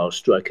missile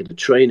strike at a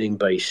training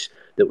base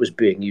that was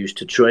being used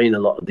to train a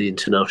lot of the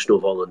international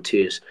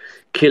volunteers,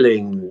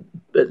 killing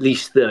at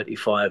least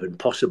 35 and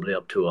possibly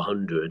up to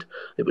 100.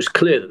 It was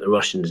clear that the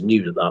Russians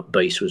knew that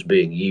base was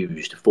being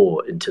used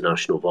for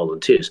international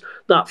volunteers.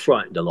 That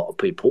frightened a lot of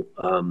people,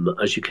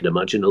 as you can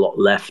imagine. A lot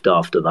left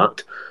after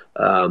that.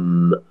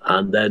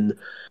 And then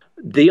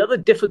the other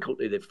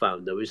difficulty they've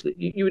found, though, is that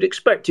you would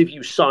expect, if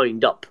you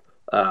signed up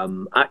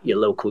at your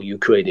local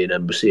Ukrainian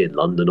embassy in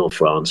London or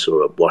France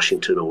or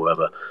Washington or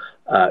wherever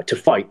to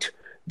fight,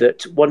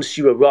 that once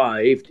you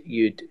arrived,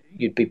 you'd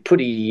be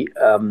pretty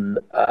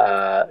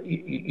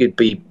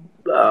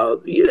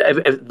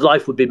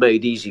life would be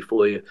made easy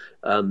for you.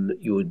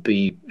 You would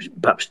be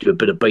perhaps do a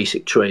bit of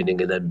basic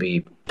training and then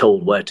be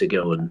told where to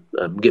go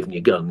and given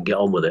your gun and get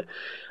on with it.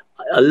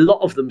 A lot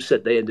of them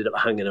said they ended up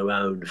hanging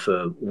around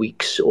for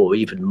weeks or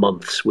even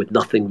months with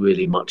nothing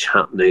really much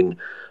happening,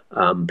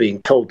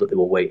 being told that they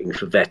were waiting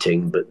for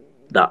vetting, but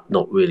that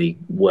not really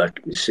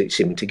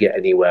seeming to get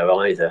anywhere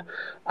either.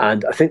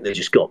 And I think they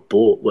just got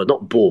bored. Well,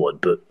 not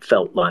bored, but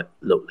felt like,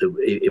 look,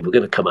 if we're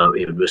going to come out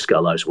here and risk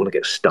our lives, we want to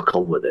get stuck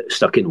in with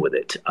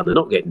it. And they're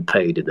not getting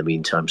paid in the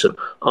meantime. So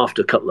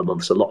after a couple of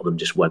months, a lot of them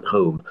just went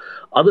home.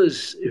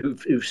 Others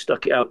who've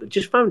stuck it out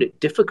just found it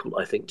difficult,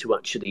 I think, to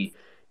actually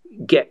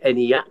get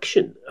any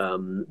action.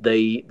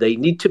 They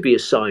need to be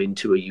assigned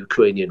to a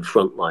Ukrainian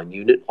frontline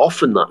unit.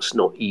 Often that's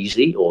not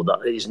easy, or that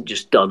isn't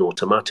just done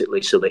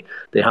automatically. So they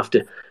have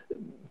to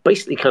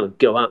basically kind of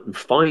go out and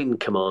find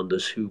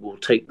commanders who will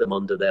take them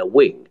under their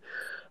wing.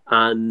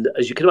 And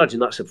as you can imagine,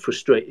 that's a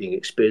frustrating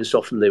experience.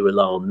 Often they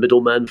rely on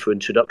middlemen for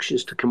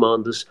introductions to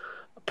commanders.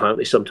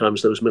 Apparently,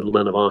 sometimes those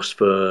middlemen have asked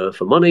for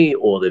money,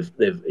 or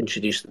they've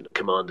introduced them to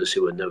commanders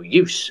who are no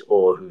use,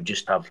 or who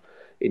just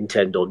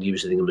intend on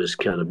using them as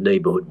kind of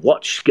neighborhood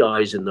watch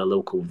guys in their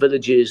local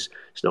villages.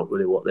 It's not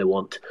really what they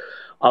want.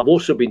 I've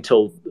also been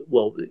told,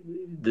 well,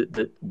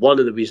 that one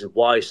of the reasons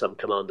why some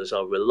commanders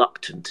are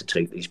reluctant to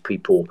take these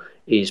people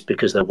is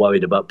because they're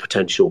worried about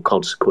potential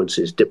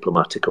consequences,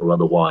 diplomatic or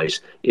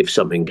otherwise, if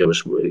something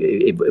goes,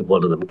 if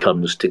one of them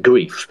comes to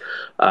grief.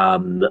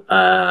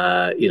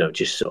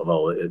 Just sort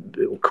of,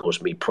 it will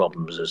cause me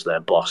problems as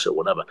their boss or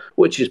whatever,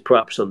 which is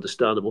perhaps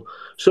understandable.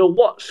 So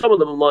what some of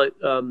them, like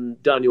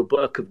Daniel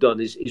Burke, have done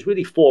is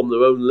really form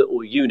their own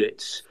little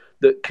units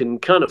that can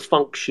kind of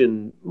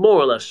function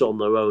more or less on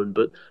their own,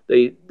 but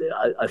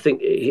I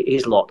think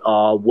his lot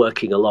are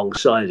working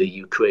alongside a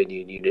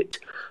Ukrainian unit.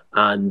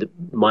 And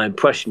my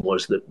impression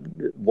was that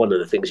one of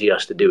the things he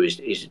has to do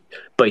is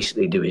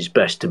basically do his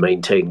best to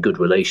maintain good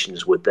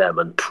relations with them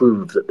and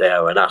prove that they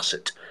are an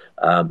asset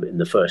in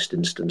the first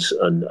instance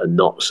and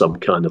not some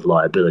kind of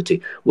liability,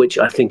 which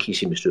I think he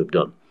seems to have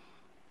done.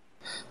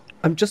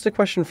 Just a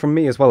question from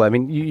me as well. I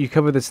mean, you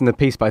covered this in the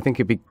piece, but I think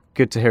it'd be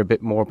good to hear a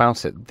bit more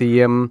about it.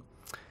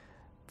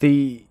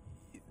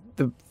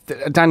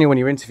 Daniel, when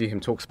you interview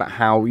him, talks about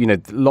how,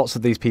 lots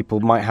of these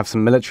people might have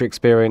some military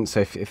experience.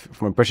 So if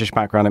from a British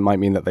background, it might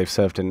mean that they've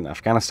served in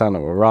Afghanistan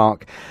or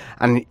Iraq.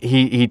 And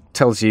he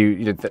tells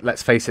you, that,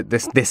 let's face it,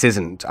 this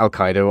isn't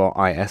Al-Qaeda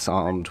or IS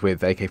armed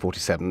with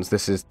AK-47s.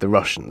 This is the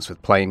Russians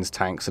with planes,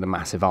 tanks, and a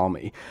massive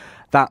army.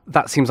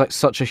 That seems like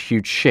such a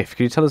huge shift.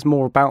 Could you tell us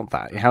more about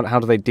that? How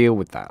do they deal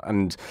with that?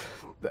 And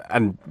I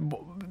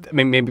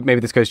mean, maybe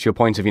this goes to your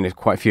point of,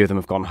 quite a few of them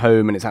have gone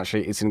home, and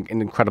it's an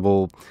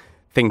incredible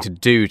thing to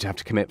do to have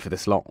to commit for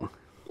this long.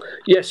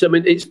 Yes, I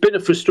mean, it's been a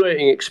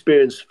frustrating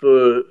experience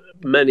for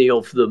many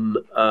of them,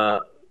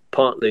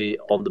 partly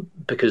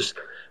because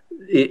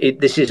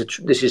this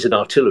is an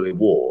artillery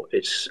war.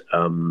 It's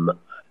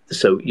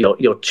so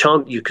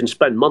you can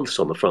spend months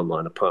on the front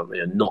line apparently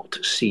and not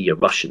see a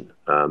Russian.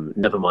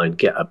 Never mind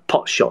get a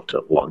pot shot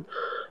at one.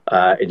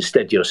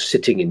 Instead, you're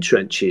sitting in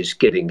trenches,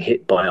 getting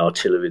hit by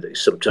artillery that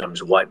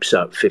sometimes wipes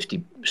out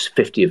 50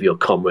 of your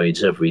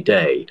comrades every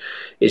day.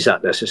 Is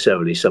that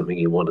necessarily something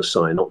you want to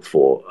sign up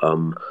for?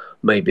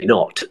 Maybe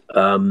not.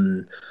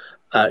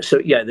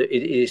 It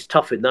is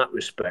tough in that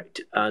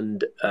respect.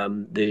 And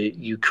the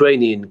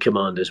Ukrainian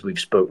commanders we've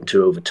spoken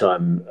to over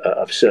time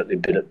have certainly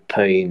been at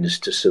pains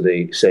to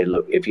say,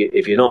 look, if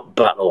you're not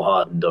battle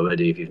hardened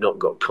already, if you've not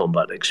got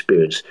combat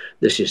experience,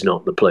 this is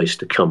not the place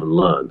to come and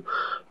learn.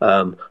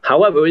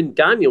 However, in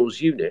Daniel's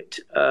unit,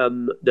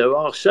 there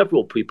are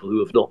several people who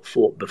have not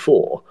fought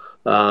before.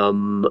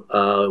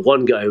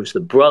 One guy who's the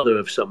brother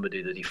of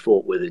somebody that he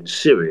fought with in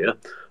Syria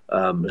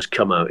has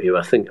come out here.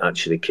 I think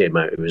actually came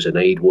out here as an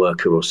aid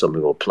worker or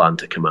something, or planned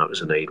to come out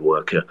as an aid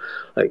worker.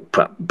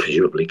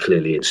 Presumably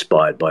clearly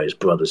inspired by his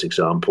brother's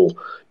example.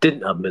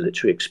 Didn't have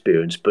military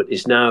experience, but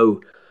is now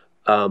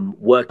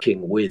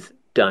working with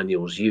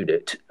Daniel's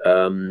unit.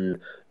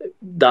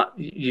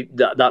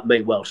 That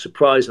may well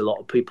surprise a lot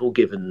of people,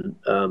 given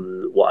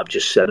what I've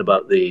just said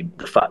about the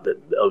fact that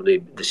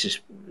this is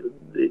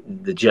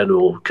the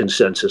general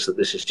consensus that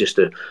this is just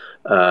a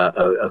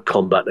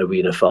combat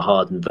arena for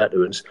hardened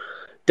veterans.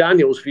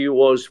 Daniel's view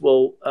was,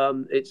 well,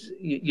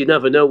 you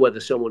never know whether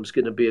someone's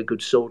going to be a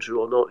good soldier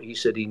or not. He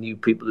said he knew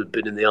people who'd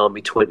been in the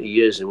army 20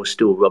 years and were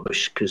still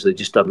rubbish because they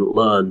just haven't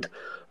learned.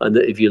 And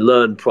that if you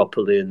learn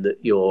properly and that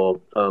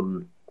you're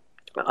and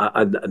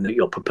that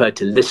you're prepared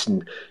to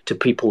listen to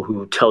people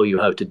who tell you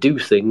how to do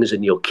things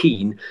and you're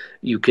keen,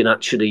 you can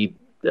actually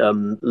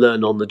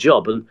learn on the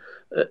job. And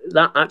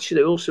that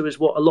actually also is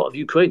what a lot of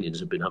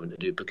Ukrainians have been having to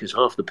do, because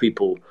half the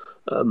people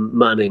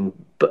manning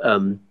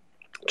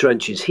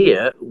trenches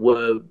here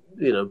were,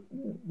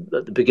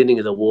 at the beginning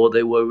of the war,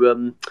 they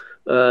were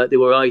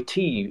IT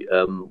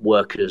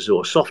workers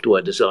or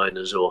software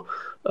designers or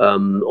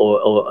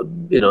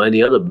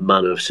any other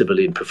manner of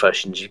civilian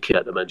professions you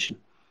care to mention.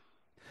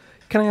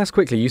 Can I ask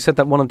quickly, you said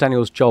that one of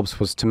Daniel's jobs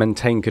was to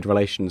maintain good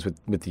relations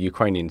with the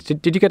Ukrainians.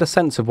 Did you get a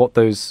sense of what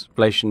those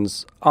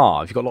relations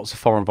are? You've got lots of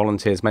foreign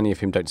volunteers, many of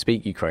whom don't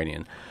speak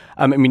Ukrainian.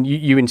 I mean,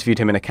 you interviewed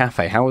him in a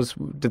cafe.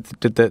 Did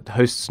the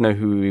hosts know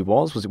who he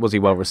was? Was he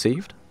well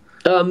received?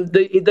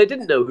 They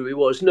didn't know who he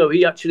was. No,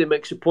 he actually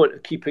makes a point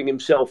of keeping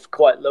himself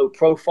quite low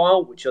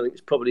profile, which I think is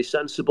probably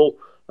sensible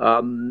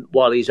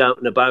while he's out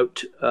and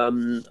about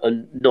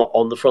and not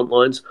on the front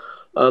lines.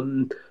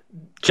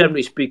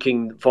 Generally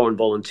speaking, foreign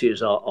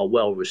volunteers are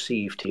well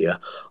received here.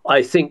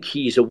 I think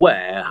he's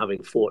aware,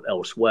 having fought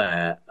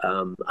elsewhere,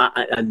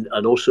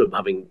 and also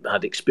having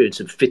had experience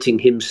of fitting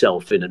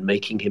himself in and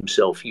making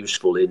himself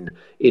useful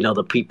in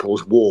other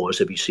people's wars,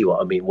 if you see what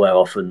I mean, where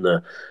often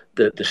the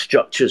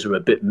structures are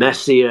a bit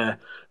messier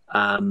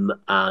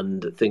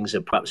and things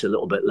are perhaps a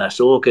little bit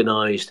less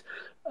organised.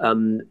 I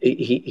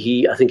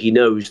think he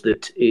knows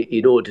that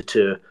in order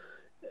to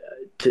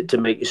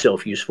make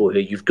yourself useful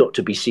here, you've got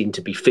to be seen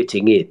to be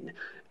fitting in.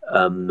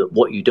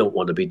 What you don't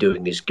want to be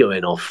doing is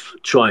going off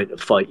trying to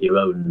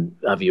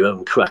have your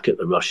own crack at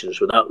the Russians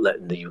without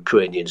letting the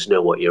Ukrainians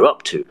know what you're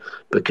up to,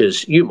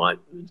 because you might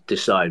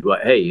decide,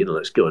 right, hey,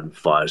 let's go and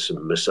fire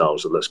some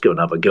missiles and let's go and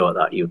have a go at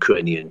that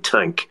Ukrainian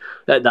tank,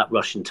 that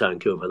Russian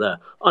tank over there,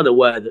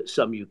 unaware that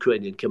some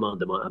Ukrainian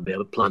commander might be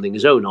planning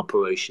his own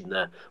operation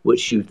there,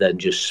 which you've then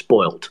just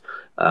spoilt.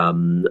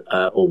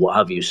 Or what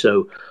have you.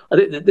 So I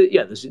think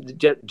there's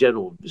a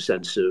general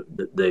sense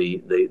that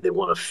they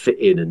want to fit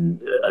in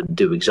and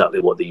do exactly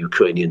what the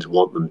Ukrainians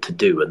want them to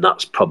do, and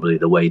that's probably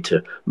the way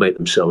to make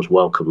themselves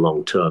welcome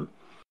long term.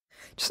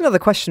 Just another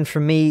question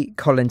from me,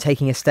 Colin,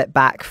 taking a step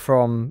back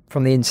from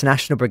the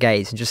international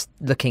brigades and just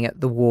looking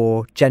at the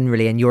war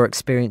generally and your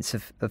experience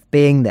of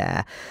being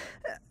there.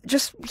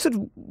 Just sort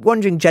of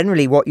wondering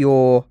generally what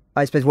you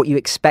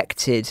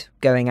expected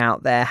going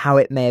out there, how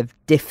it may have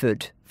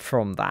differed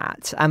from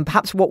that, and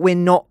perhaps what we're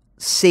not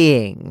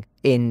seeing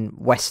in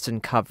Western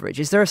coverage.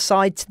 Is there a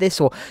side to this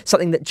or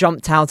something that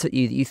jumped out at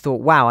you that you thought,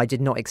 wow, I did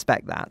not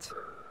expect that?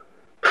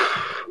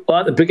 Well,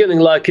 at the beginning,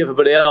 like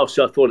everybody else,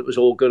 I thought it was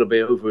all going to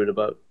be over in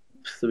about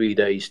 3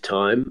 days'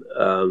 time.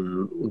 I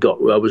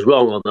was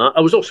wrong on that. I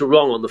was also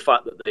wrong on the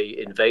fact that they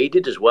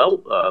invaded as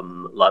well.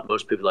 Like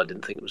most people, I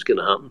didn't think it was going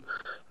to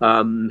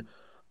happen.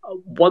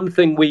 One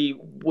thing we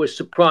were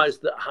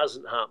surprised that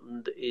hasn't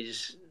happened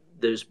is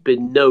there's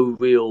been no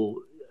real,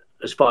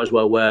 as far as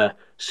we're aware,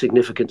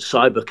 significant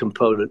cyber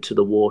component to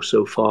the war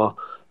so far.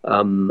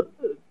 I'm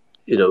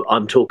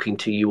talking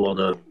to you on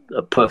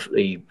a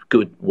perfectly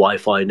good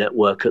Wi-Fi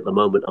network at the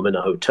moment. I'm in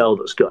a hotel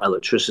that's got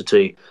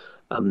electricity.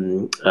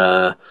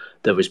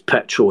 There is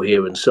petrol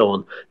here and so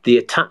on. The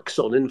attacks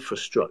on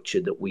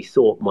infrastructure that we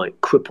thought might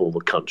cripple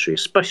the country,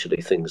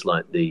 especially things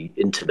like the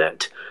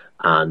internet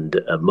and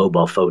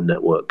mobile phone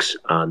networks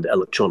and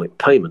electronic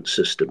payment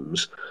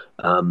systems,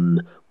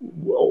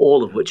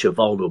 all of which are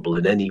vulnerable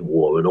in any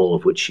war, and all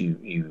of which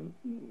you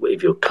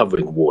if you're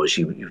covering wars,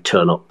 you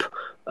turn up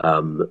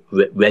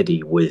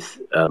ready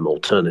with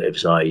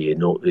alternatives, i.e.,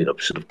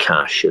 sort of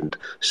cash and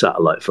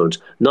satellite phones.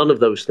 None of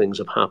those things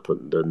have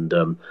happened,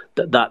 and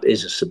that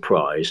is a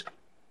surprise.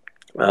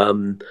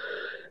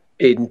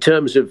 In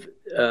terms of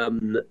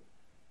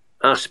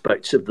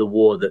aspects of the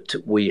war that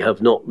we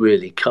have not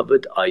really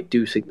covered, I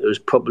do think there's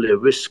probably a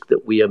risk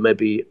that we are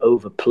maybe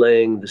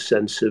overplaying the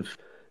sense of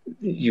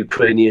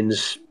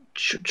Ukrainians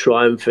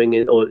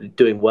triumphing or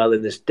doing well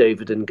in this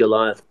David and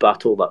Goliath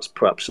battle. That's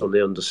perhaps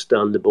only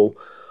understandable.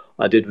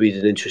 I did read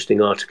an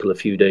interesting article a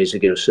few days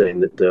ago saying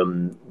that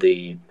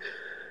the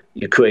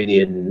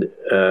Ukrainian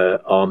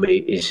army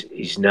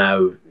is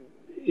now,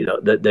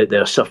 they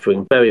are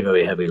suffering very,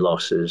 very heavy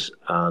losses,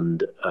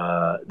 and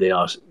they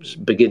are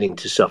beginning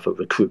to suffer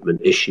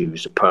recruitment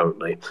issues,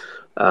 apparently.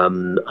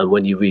 And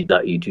when you read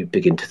that, you do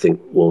begin to think,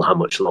 well, how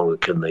much longer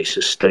can they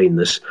sustain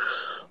this?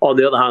 On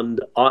the other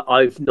hand,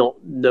 I've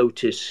not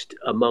noticed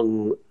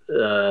among,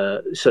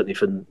 certainly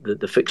from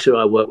the fixer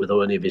I work with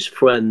or any of his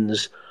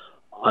friends,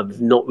 I've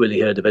not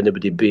really heard of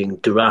anybody being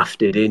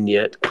drafted in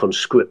yet,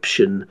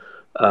 conscription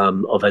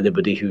of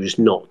anybody who's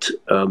not,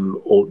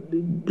 or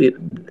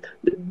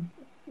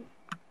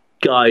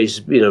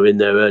guys, in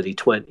their early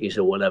 20s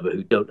or whatever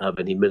who don't have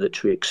any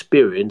military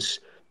experience.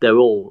 They're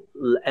all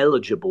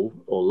eligible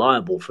or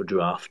liable for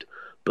draft.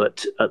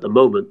 But at the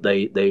moment,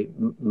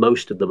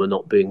 most of them are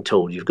not being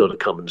told you've got to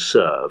come and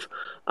serve.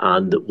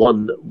 And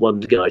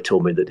one guy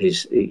told me that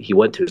he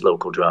went to his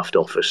local draft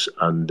office,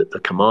 and the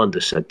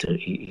commander said to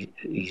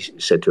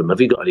him,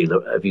 "Have you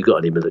got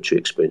any military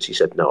experience?" He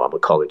said, "No, I'm a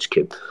college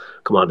kid."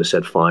 Commander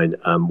said, "Fine,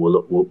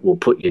 we'll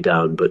put you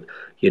down, but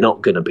you're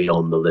not going to be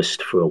on the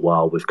list for a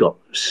while. We've got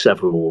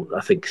several,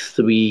 I think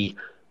 3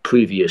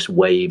 previous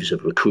waves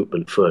of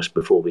recruitment first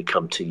before we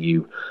come to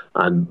you.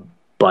 And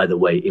by the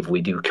way, if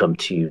we do come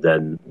to you,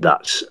 then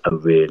that's a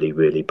really,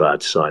 really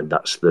bad sign.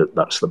 That's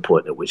the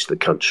point at which the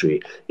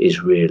country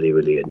is really,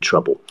 really in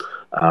trouble."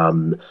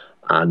 And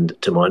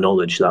to my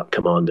knowledge, that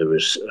commander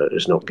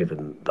has not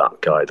given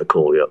that guy the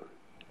call yet.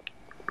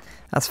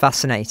 That's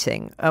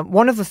fascinating.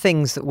 One of the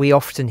things that we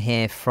often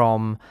hear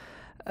from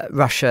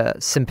Russia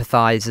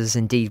sympathisers,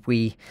 indeed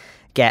we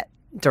get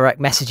direct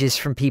messages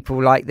from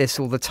people like this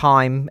all the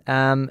time,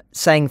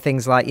 saying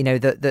things like,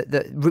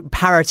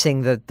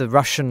 parroting the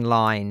Russian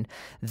line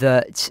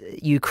that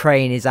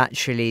Ukraine is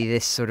actually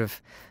this sort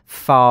of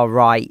far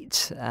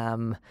right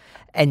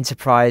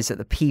enterprise, that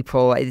the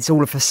people, it's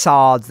all a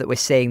facade, that we're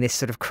seeing this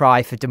sort of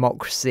cry for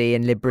democracy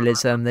and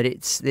liberalism, that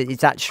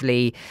it's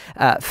actually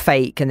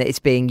fake, and that it's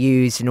being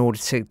used in order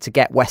to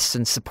get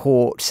Western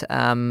support,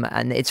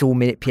 and it's all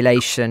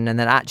manipulation, and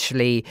that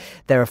actually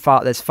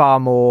there's far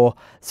more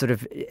sort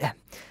of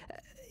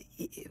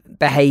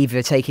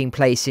behavior taking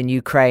place in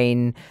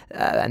Ukraine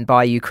and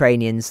by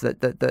Ukrainians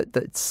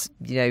that's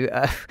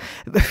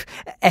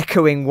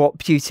echoing what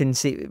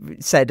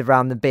Putin said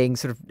around them being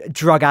sort of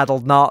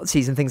drug-addled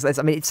Nazis and things like this.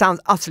 I mean, it sounds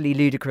utterly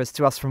ludicrous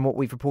to us from what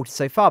we've reported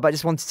so far, but I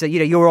just wanted to,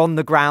 you're on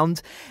the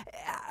ground.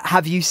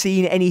 Have you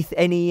seen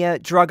any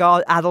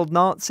drug-addled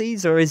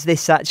Nazis, or is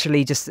this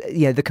actually just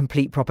the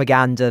complete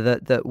propaganda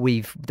that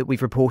we've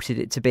reported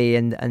it to be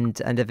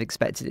and have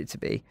expected it to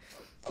be?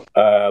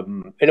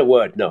 In a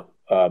word, no.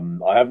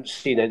 I haven't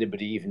seen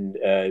anybody even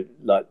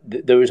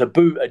there is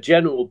a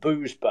general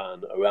booze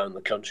ban around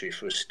the country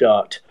for a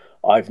start.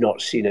 I've not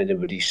seen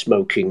anybody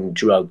smoking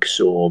drugs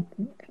or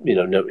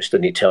noticed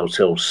any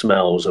telltale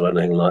smells or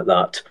anything like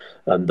that.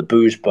 And the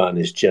booze ban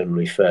is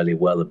generally fairly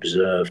well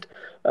observed.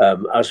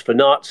 As for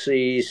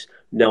Nazis,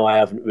 no, I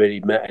haven't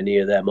really met any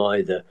of them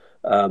either.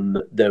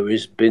 There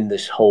has been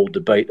this whole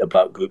debate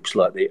about groups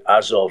like the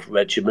Azov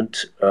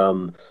Regiment,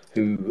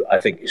 who I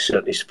think it's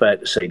certainly fair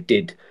to say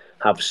did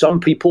have some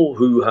people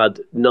who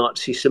had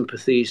Nazi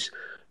sympathies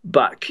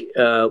back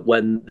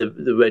when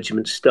the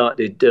regiment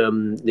started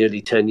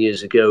nearly 10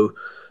 years ago.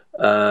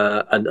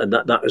 And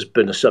that has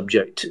been a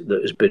subject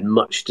that has been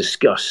much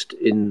discussed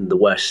in the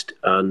West,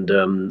 and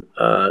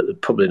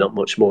probably not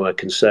much more I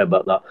can say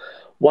about that.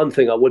 One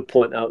thing I would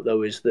point out,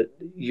 though, is that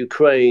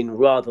Ukraine,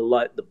 rather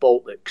like the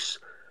Baltics,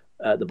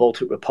 the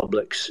Baltic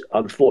republics,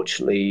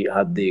 unfortunately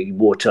had the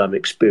wartime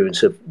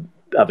experience of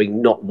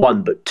having not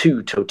one but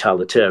two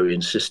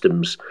totalitarian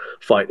systems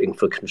fighting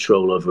for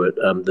control over it,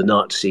 the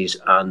Nazis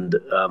and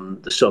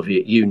the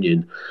Soviet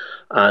Union.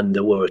 And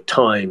there were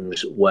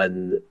times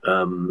when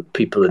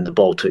people in the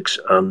Baltics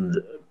and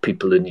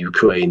people in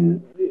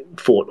Ukraine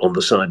fought on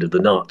the side of the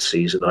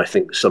Nazis. And I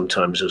think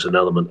sometimes there's an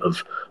element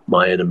of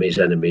my enemy's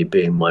enemy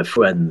being my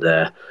friend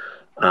there.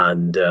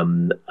 And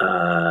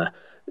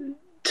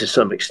to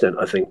some extent,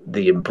 I think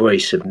the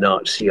embrace of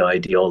Nazi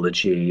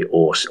ideology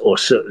or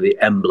certainly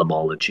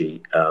emblemology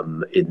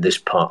in this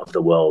part of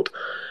the world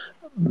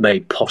may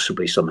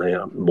possibly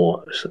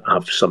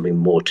have something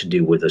more to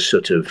do with a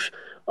sort of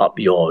up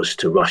yours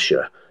to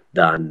Russia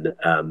than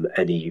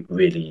any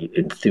really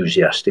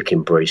enthusiastic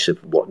embrace of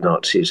what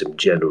Nazism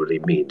generally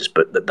means.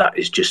 But that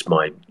is just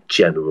my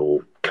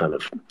general kind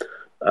of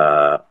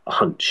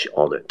hunch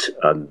on it.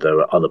 And there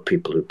are other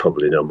people who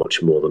probably know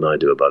much more than I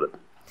do about it.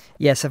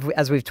 Yes,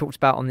 as we've talked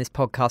about on this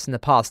podcast in the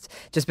past,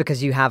 just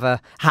because you have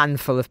a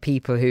handful of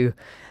people who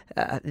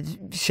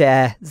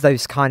share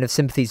those kind of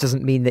sympathies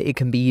doesn't mean that it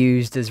can be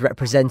used as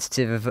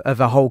representative of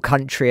a whole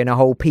country and a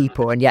whole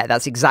people. And yet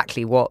that's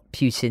exactly what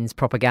Putin's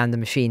propaganda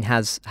machine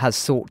has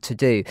sought to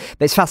do.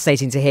 But it's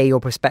fascinating to hear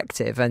your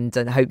perspective, and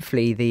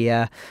hopefully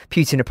the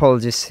Putin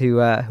apologists who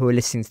are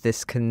listening to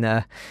this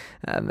could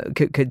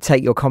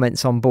take your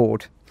comments on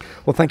board.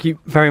 Well, thank you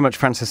very much,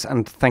 Francis,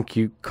 and thank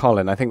you,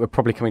 Colin. I think we're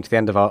probably coming to the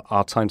end of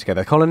our time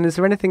together. Colin, is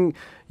there anything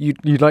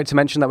you'd like to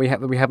mention that we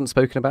haven't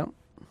spoken about?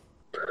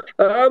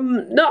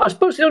 No, I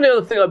suppose the only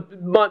other thing I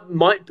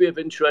might be of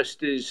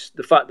interest is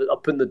the fact that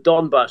up in the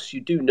Donbas,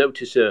 you do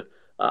notice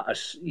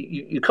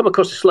you come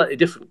across a slightly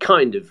different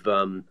kind of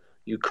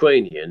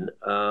Ukrainian.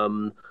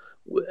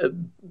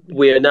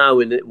 We are now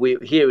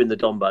here in the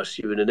Donbas.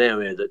 You're in an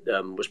area that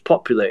was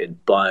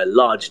populated by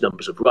large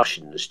numbers of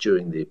Russians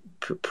during the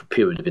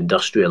period of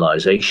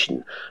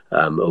industrialization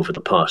over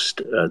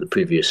the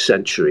previous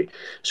century.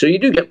 So you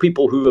do get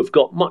people who have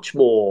got much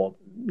more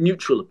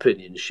neutral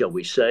opinions, shall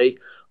we say,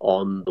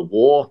 on the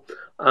war.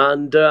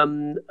 And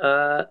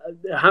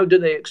how do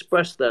they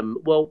express them?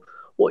 Well,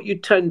 what you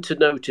tend to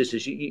notice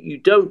is you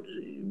don't.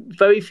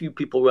 Very few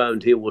people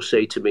around here will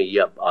say to me,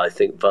 "Yep, I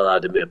think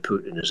Vladimir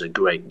Putin is a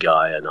great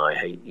guy, and I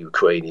hate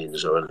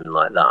Ukrainians," or anything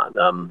like that.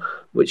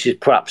 Which is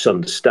perhaps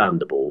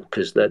understandable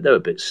because they're a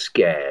bit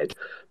scared.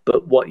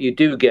 But what you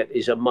do get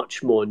is a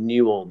much more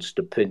nuanced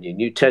opinion.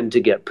 You tend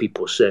to get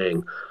people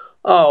saying,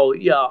 "Oh,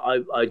 yeah,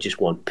 I just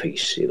want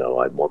peace.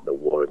 I want the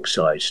warring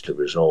sides to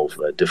resolve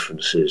their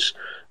differences."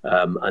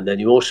 And then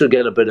you also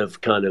get a bit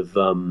of kind of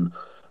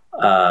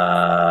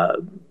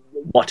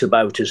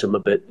whataboutism a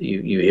bit.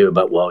 You hear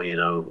about,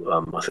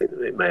 I think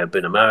it may have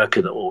been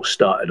America that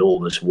started all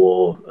this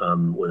war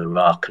with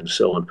Iraq and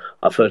so on.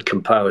 I've heard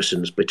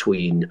comparisons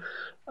between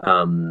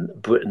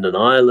Britain and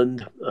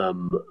Ireland,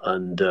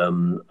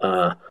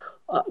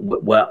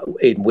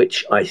 in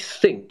which I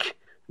think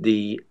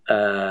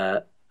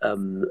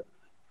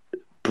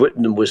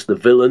Britain was the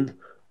villain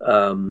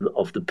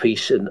of the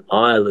piece, and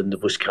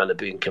Ireland was kind of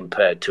being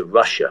compared to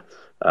Russia.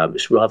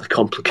 It's rather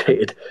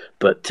complicated,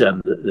 but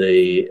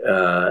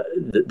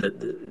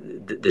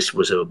this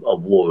was a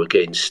war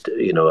against,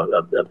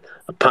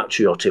 a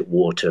patriotic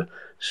war to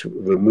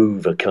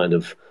remove a kind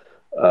of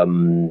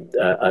an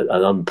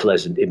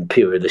unpleasant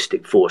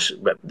imperialistic force,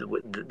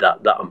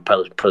 that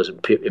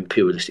unpleasant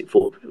imperialistic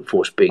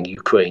force being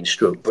Ukraine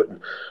stroke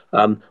Britain.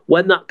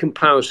 When that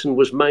comparison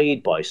was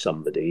made by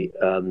somebody,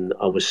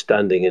 I was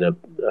standing in a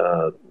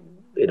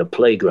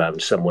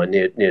playground somewhere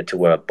near to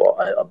where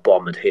a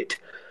bomb had hit,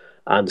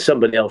 and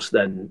somebody else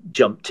then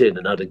jumped in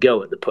and had a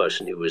go at the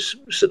person who was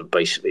sort of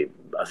basically,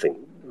 I think,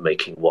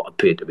 making what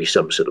appeared to be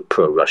some sort of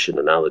pro-Russian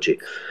analogy,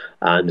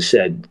 and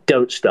said,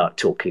 don't start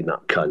talking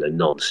that kind of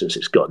nonsense.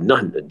 It's got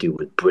nothing to do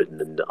with Britain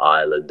and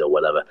Ireland or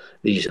whatever.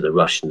 These are the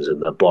Russians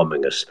and they're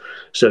bombing us.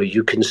 So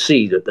you can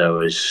see that there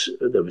was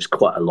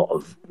quite a lot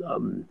of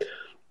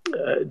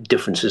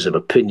differences of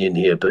opinion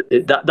here, but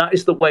that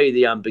is the way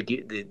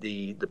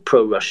the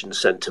pro-Russian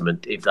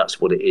sentiment, if that's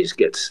what it is,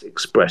 gets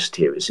expressed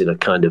here. It's in a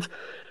kind of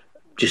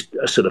just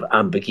a sort of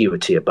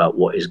ambiguity about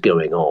what is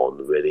going on,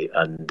 really.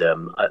 And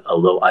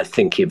although I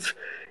think if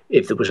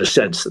there was a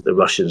sense that the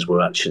Russians were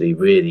actually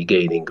really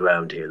gaining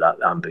ground here, that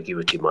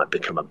ambiguity might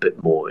become a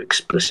bit more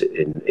explicit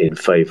in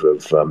favour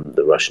of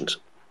the Russians.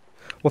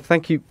 Well,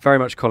 thank you very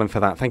much, Colin, for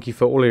that. Thank you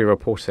for all of your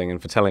reporting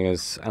and for telling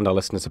us and our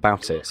listeners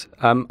about it.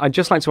 I'd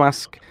just like to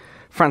ask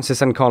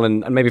Francis and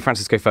Colin, and maybe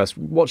Francis go first,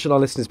 what should our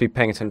listeners be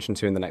paying attention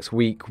to in the next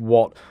week?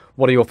 What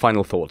are your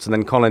final thoughts? And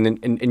then Colin,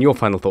 in your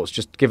final thoughts,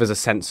 just give us a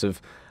sense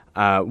of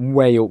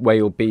where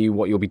you'll be,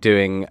 what you'll be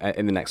doing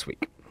in the next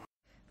week.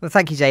 Well,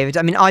 thank you, David.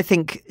 I mean, I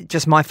think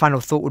just my final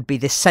thought would be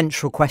this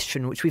central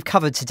question, which we've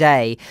covered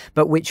today,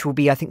 but which will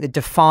be, I think, the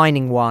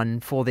defining one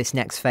for this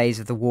next phase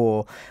of the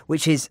war,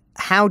 which is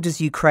how does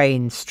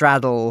Ukraine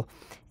straddle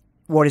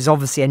what is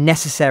obviously a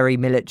necessary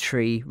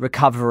military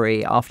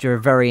recovery after a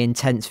very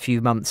intense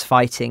few months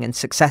fighting and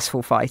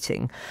successful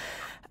fighting,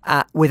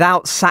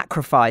 without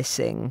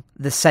sacrificing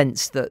the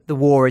sense that the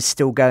war is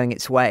still going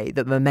its way,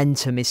 that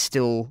momentum is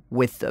still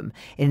with them.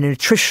 In an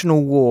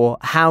attritional war,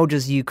 how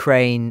does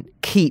Ukraine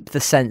keep the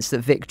sense that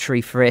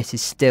victory for it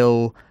is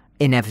still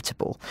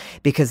inevitable?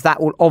 Because that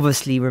will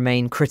obviously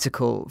remain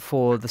critical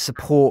for the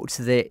support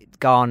that it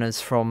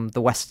garners from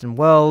the Western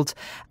world,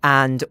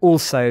 and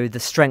also the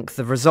strength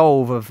of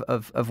resolve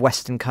of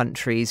Western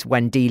countries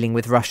when dealing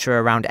with Russia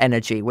around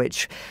energy,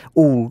 which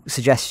all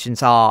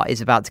suggestions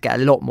is about to get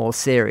a lot more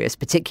serious,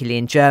 particularly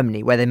in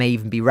Germany, where they may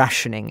even be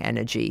rationing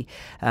energy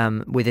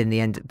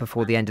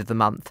before the end of the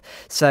month.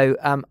 So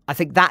I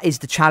think that is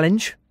the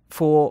challenge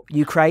for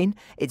Ukraine.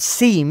 It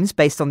seems,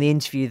 based on the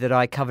interview that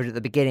I covered at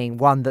the beginning,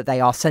 one that they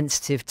are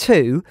sensitive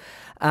to,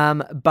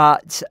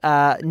 but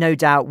no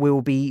doubt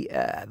we'll be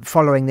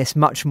following this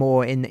much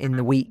more in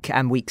the week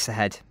and weeks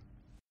ahead.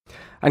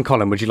 And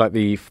Colin, would you like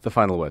the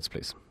final words,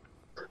 please?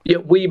 Yeah,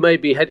 we may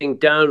be heading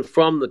down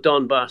from the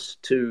Donbas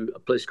to a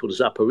place called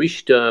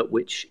Zaporizhzhia,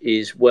 which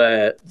is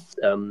where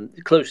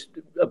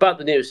about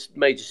the nearest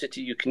major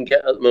city you can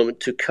get at the moment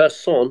to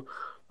Kherson,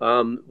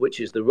 which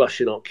is the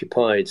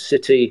Russian-occupied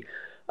city.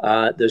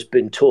 There's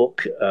been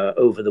talk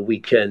over the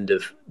weekend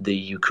of the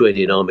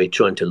Ukrainian army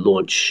trying to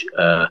launch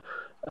an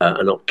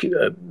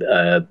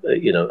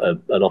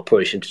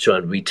operation to try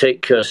and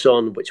retake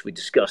Kherson, which we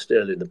discussed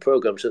earlier in the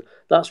programme. So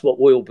that's what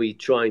we'll be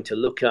trying to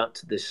look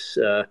at this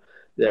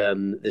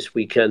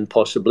weekend,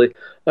 possibly.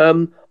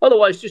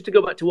 Otherwise, just to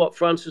go back to what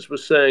Francis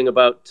was saying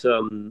about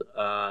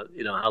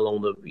how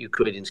long the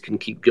Ukrainians can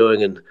keep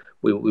going, and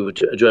we were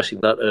addressing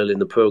that earlier in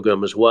the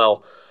programme as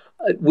well.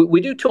 We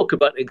do talk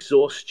about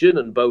exhaustion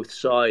and both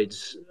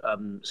sides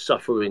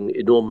suffering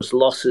enormous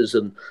losses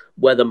and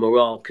whether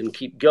morale can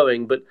keep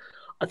going. But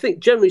I think,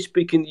 generally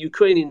speaking, the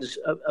Ukrainians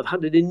have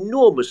had an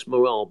enormous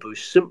morale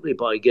boost simply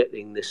by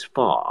getting this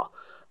far,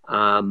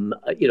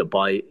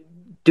 by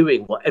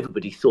doing what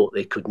everybody thought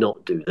they could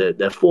not do.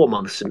 They're 4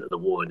 months into the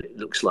war and it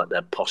looks like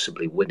they're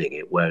possibly winning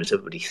it, whereas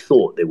everybody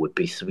thought they would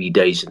be 3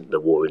 days into the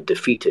war and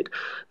defeated.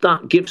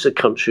 That gives a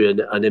country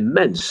an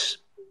immense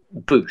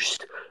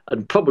boost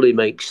and probably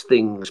makes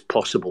things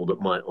possible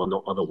that might or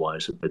not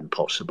otherwise have been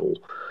possible.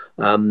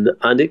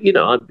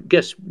 I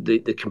guess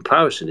the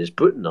comparison is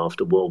Britain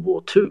after World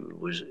War II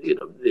was,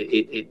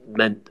 it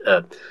meant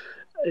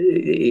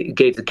it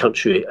gave the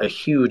country a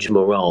huge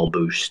morale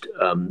boost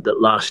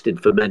that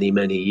lasted for many,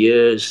 many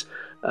years.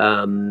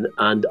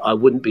 And I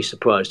wouldn't be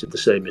surprised if the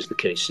same is the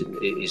case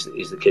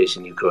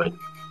in Ukraine.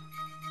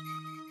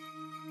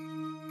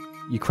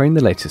 Ukraine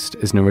the Latest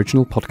is an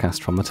original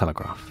podcast from The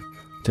Telegraph.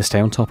 To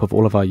stay on top of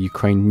all of our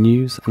Ukraine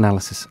news,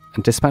 analysis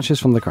and dispatches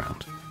from the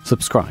ground,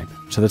 subscribe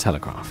to The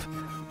Telegraph.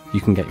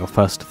 You can get your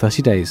first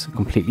 30 days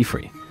completely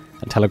free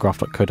at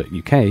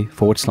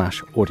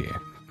telegraph.co.uk/audio.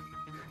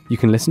 You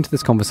can listen to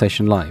this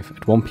conversation live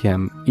at 1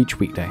 p.m. each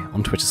weekday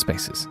on Twitter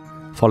Spaces.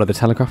 Follow The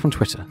Telegraph on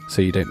Twitter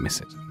so you don't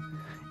miss it.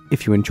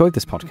 If you enjoyed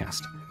this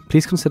podcast,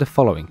 please consider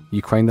following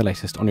Ukraine the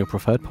Latest on your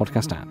preferred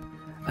podcast app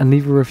and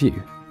leave a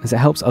review, as it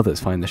helps others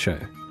find the show.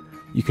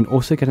 You can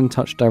also get in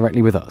touch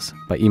directly with us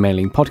by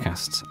emailing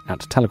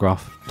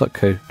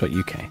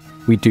podcasts@telegraph.co.uk.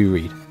 We do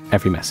read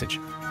every message.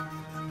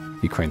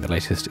 Ukraine the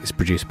Latest is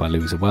produced by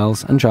Louisa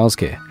Wells and Giles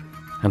Gear.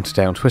 And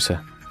today on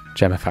Twitter,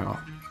 Gemma Farrell.